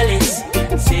chalice,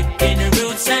 sipping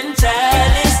roots and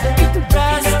chalice.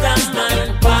 Rastaman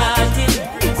party,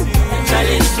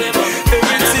 chalice we burn,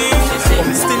 and a roots we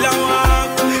sing. Still a walk,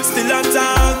 still a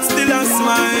talk, still a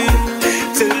smile.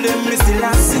 Tell them me still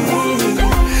a sing.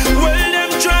 Well,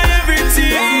 them try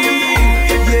everything,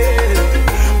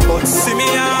 yeah. But see me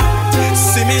out,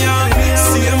 see me out,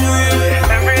 same way.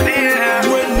 Every day.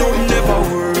 When no never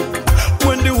work,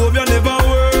 when the hope you never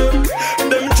work.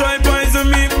 Them try poison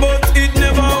me, but it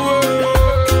never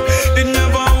work. It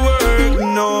never work,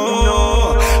 no.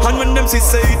 And when them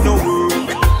say it no work,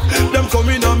 them come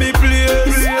in on me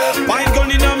place, point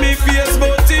gun in on me face,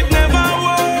 but it never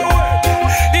work.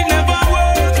 It never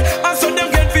work. And so them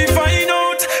get me find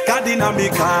out. God in a me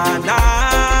corner,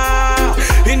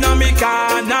 in a me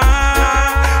corner.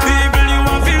 People you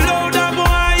want feel loud a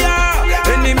boy,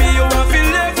 yeah. Enemy you want feel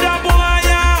left a boy,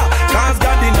 yeah. 'Cause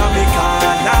God in a me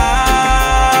corner,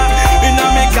 in a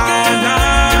me corner.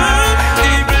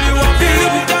 People you want feel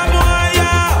loud a boy,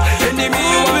 yeah. Enemy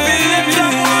you want feel left a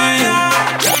boy, yeah.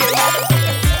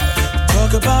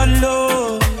 Talk about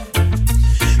love,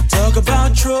 talk about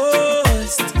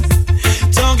trust,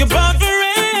 talk about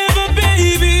forever,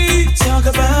 baby. Talk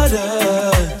about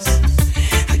us.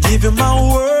 I give you my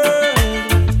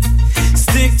word,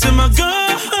 stick to my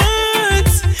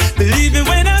guns. Believe me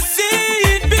when I say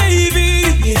it, baby.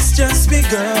 It's just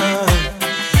begun.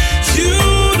 You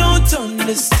don't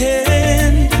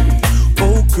understand,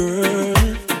 oh girl,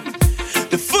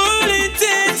 the full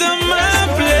intent of my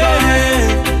plan.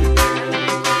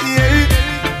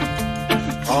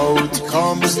 Out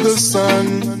comes the sun,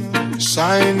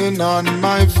 shining on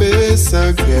my face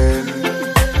again.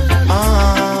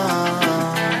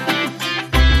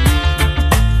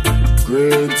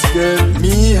 Grades get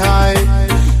me high,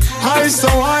 high so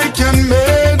I can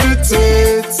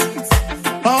meditate.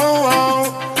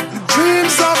 Oh,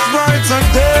 dreams of brighter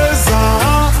days.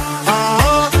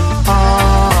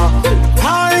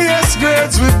 Highest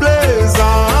grades we blaze.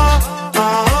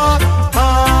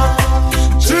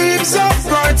 Dreams of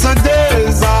brighter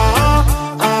days.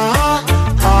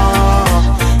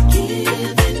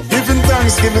 Giving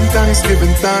thanks, giving thanks,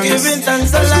 giving thanks. Giving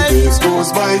thanks as to the life. days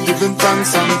goes by, giving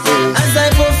thanks and praise. As I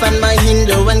open my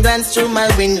window and glance through my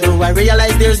window, I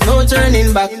realize there's no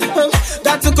turning back. Oh,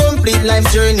 got to complete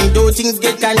life's journey, though things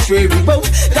get contrary. Oh,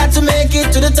 got to make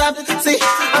it to the top. See,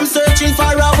 I'm searching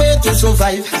for a way to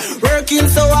survive. Working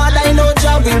so hard, I know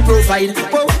job will provide.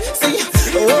 Oh, see,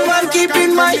 oh, I'm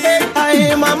keeping my head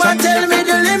high. Mama tell me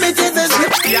the limit is the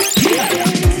sky.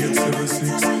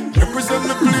 876, represent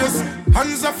the place.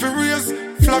 Hands are furious,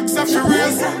 flags are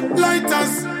furious,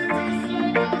 lighters.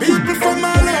 People from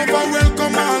all over,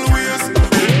 welcome always.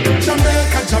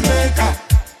 Jamaica, Jamaica.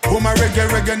 Oh my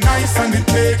reggae nice and it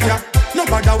make ya.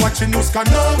 Nobody watching us can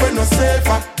know we're no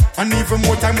safer. And even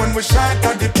more time when we shot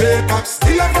at the paper.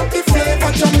 Still have up the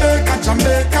flavor, Jamaica,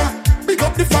 Jamaica. Big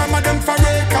up the farmer, them for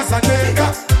acres and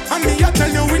acres. And me I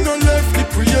tell you we no left the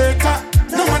creator.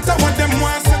 No matter what them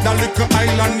want, that little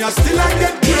island you still I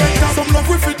get greater. Some love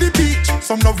we for the beach,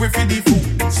 some love we for the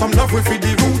food, some love we for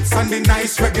the roots and the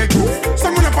nice reggae groove.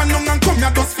 Some run up and down and come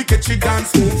here just for catchy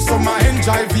dance move. Some I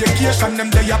enjoy vacation, them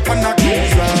they up on a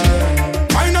cruise.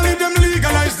 Finally them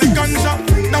legalize the ganja.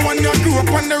 Now when you grew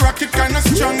up on the rocket kinda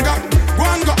stronger. Go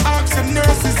and go ask your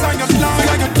nurses and your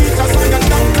lawyer, your teachers and your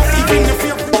doctor, even if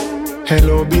you.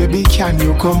 Hello baby, can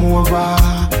you come over?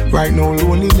 Right now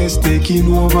loneliness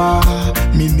taking over.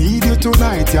 Me need you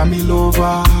tonight, yeah, me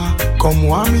lover. Come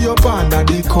warm me up under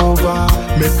the cover.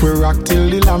 Make we rock till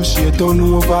the lampshade turn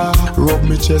over. Rub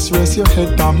me chest, rest your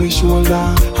head on my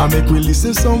shoulder. And make we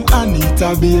listen some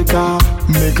Anita Baker.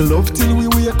 Make love till we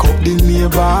wake up the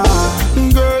neighbor.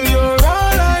 Girl, you're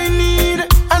all I need,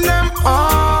 and I'm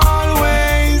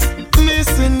always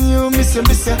missing you. Miss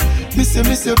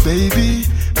you, baby.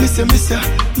 Miss you.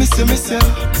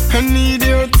 I need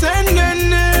your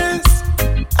tenderness.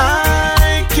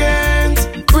 I can't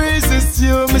resist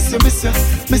you. Miss you,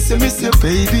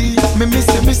 baby. Miss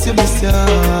you.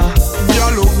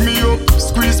 Girl, look me up,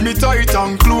 squeeze me tight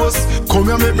and close. Come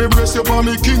here, make me brace you for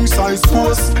me king size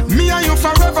post. Me and you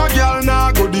forever, girl,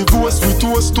 nah go divorce. We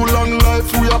toast to long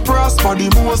life, we are prosper the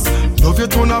most. Love you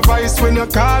tone of voice when you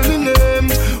call me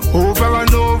name. Over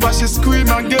and over, she scream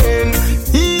again.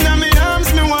 In my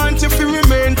arms, me want you to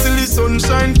remain till the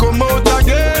sunshine come out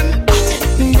again.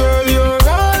 Girl, you're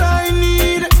all I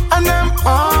need, and I'm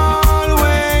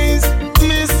always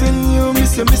missing you.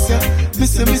 Miss you,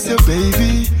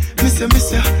 baby. Miss you.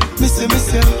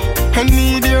 I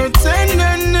need your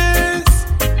tenderness.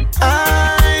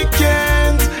 I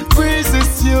can't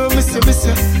resist you. Miss you,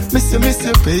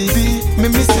 baby.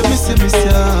 Miss you.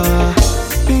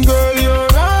 Girl,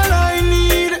 you're all I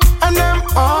need, and I'm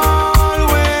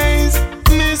always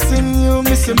missing you.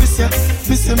 Miss you,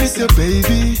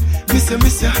 baby. Miss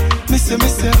you.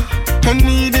 I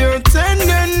need your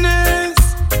tenderness.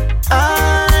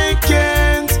 I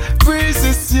can't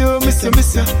resist you. Miss you,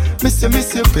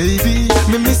 baby.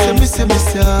 Miss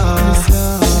you.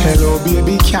 Hello,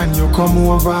 baby, can you come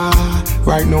over?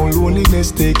 Right now,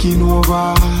 loneliness taking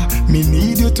over. Me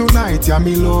need you tonight, yeah,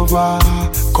 me lover.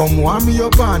 Come warm me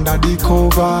up under the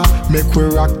cover. Make we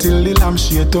rock till the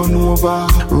lampshade turn over.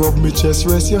 Rub me chest,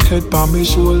 rest your head on my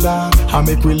shoulder. And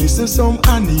make we listen some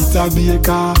Anita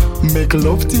Baker. Make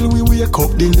love till we wake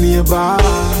up the neighbor.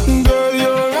 Girl,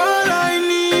 you're all I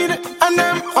need, and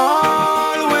I'm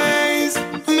always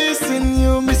missing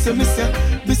you. Miss you,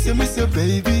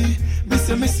 baby. Miss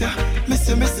you.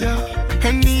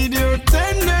 I need your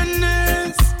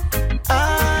tenderness.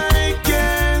 I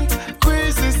can't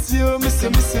resist you. Miss you,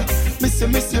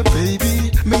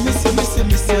 baby. Miss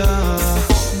you.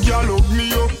 Girl, hug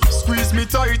me up, squeeze me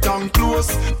tight and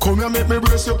close. Come here, make me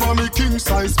brace you for me king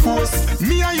size post.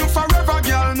 Me and you forever,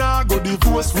 girl, nah go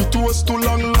divorce. We toast to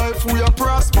long life, we are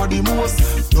prosper the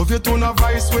most. Love you tone of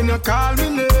voice when you call me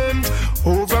name.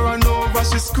 Over and over,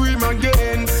 she scream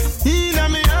again. In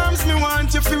my arms, me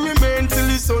want you to remain till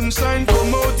the sunshine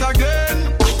come out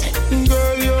again.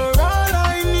 Girl, you're all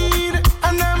I need,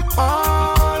 and I'm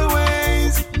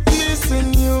always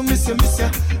missing you. Miss you,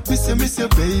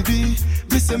 baby.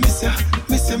 Miss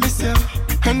you.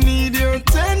 I need your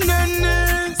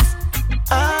tenderness.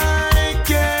 I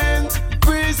can't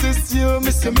resist you.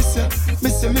 Miss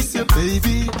you,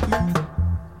 baby.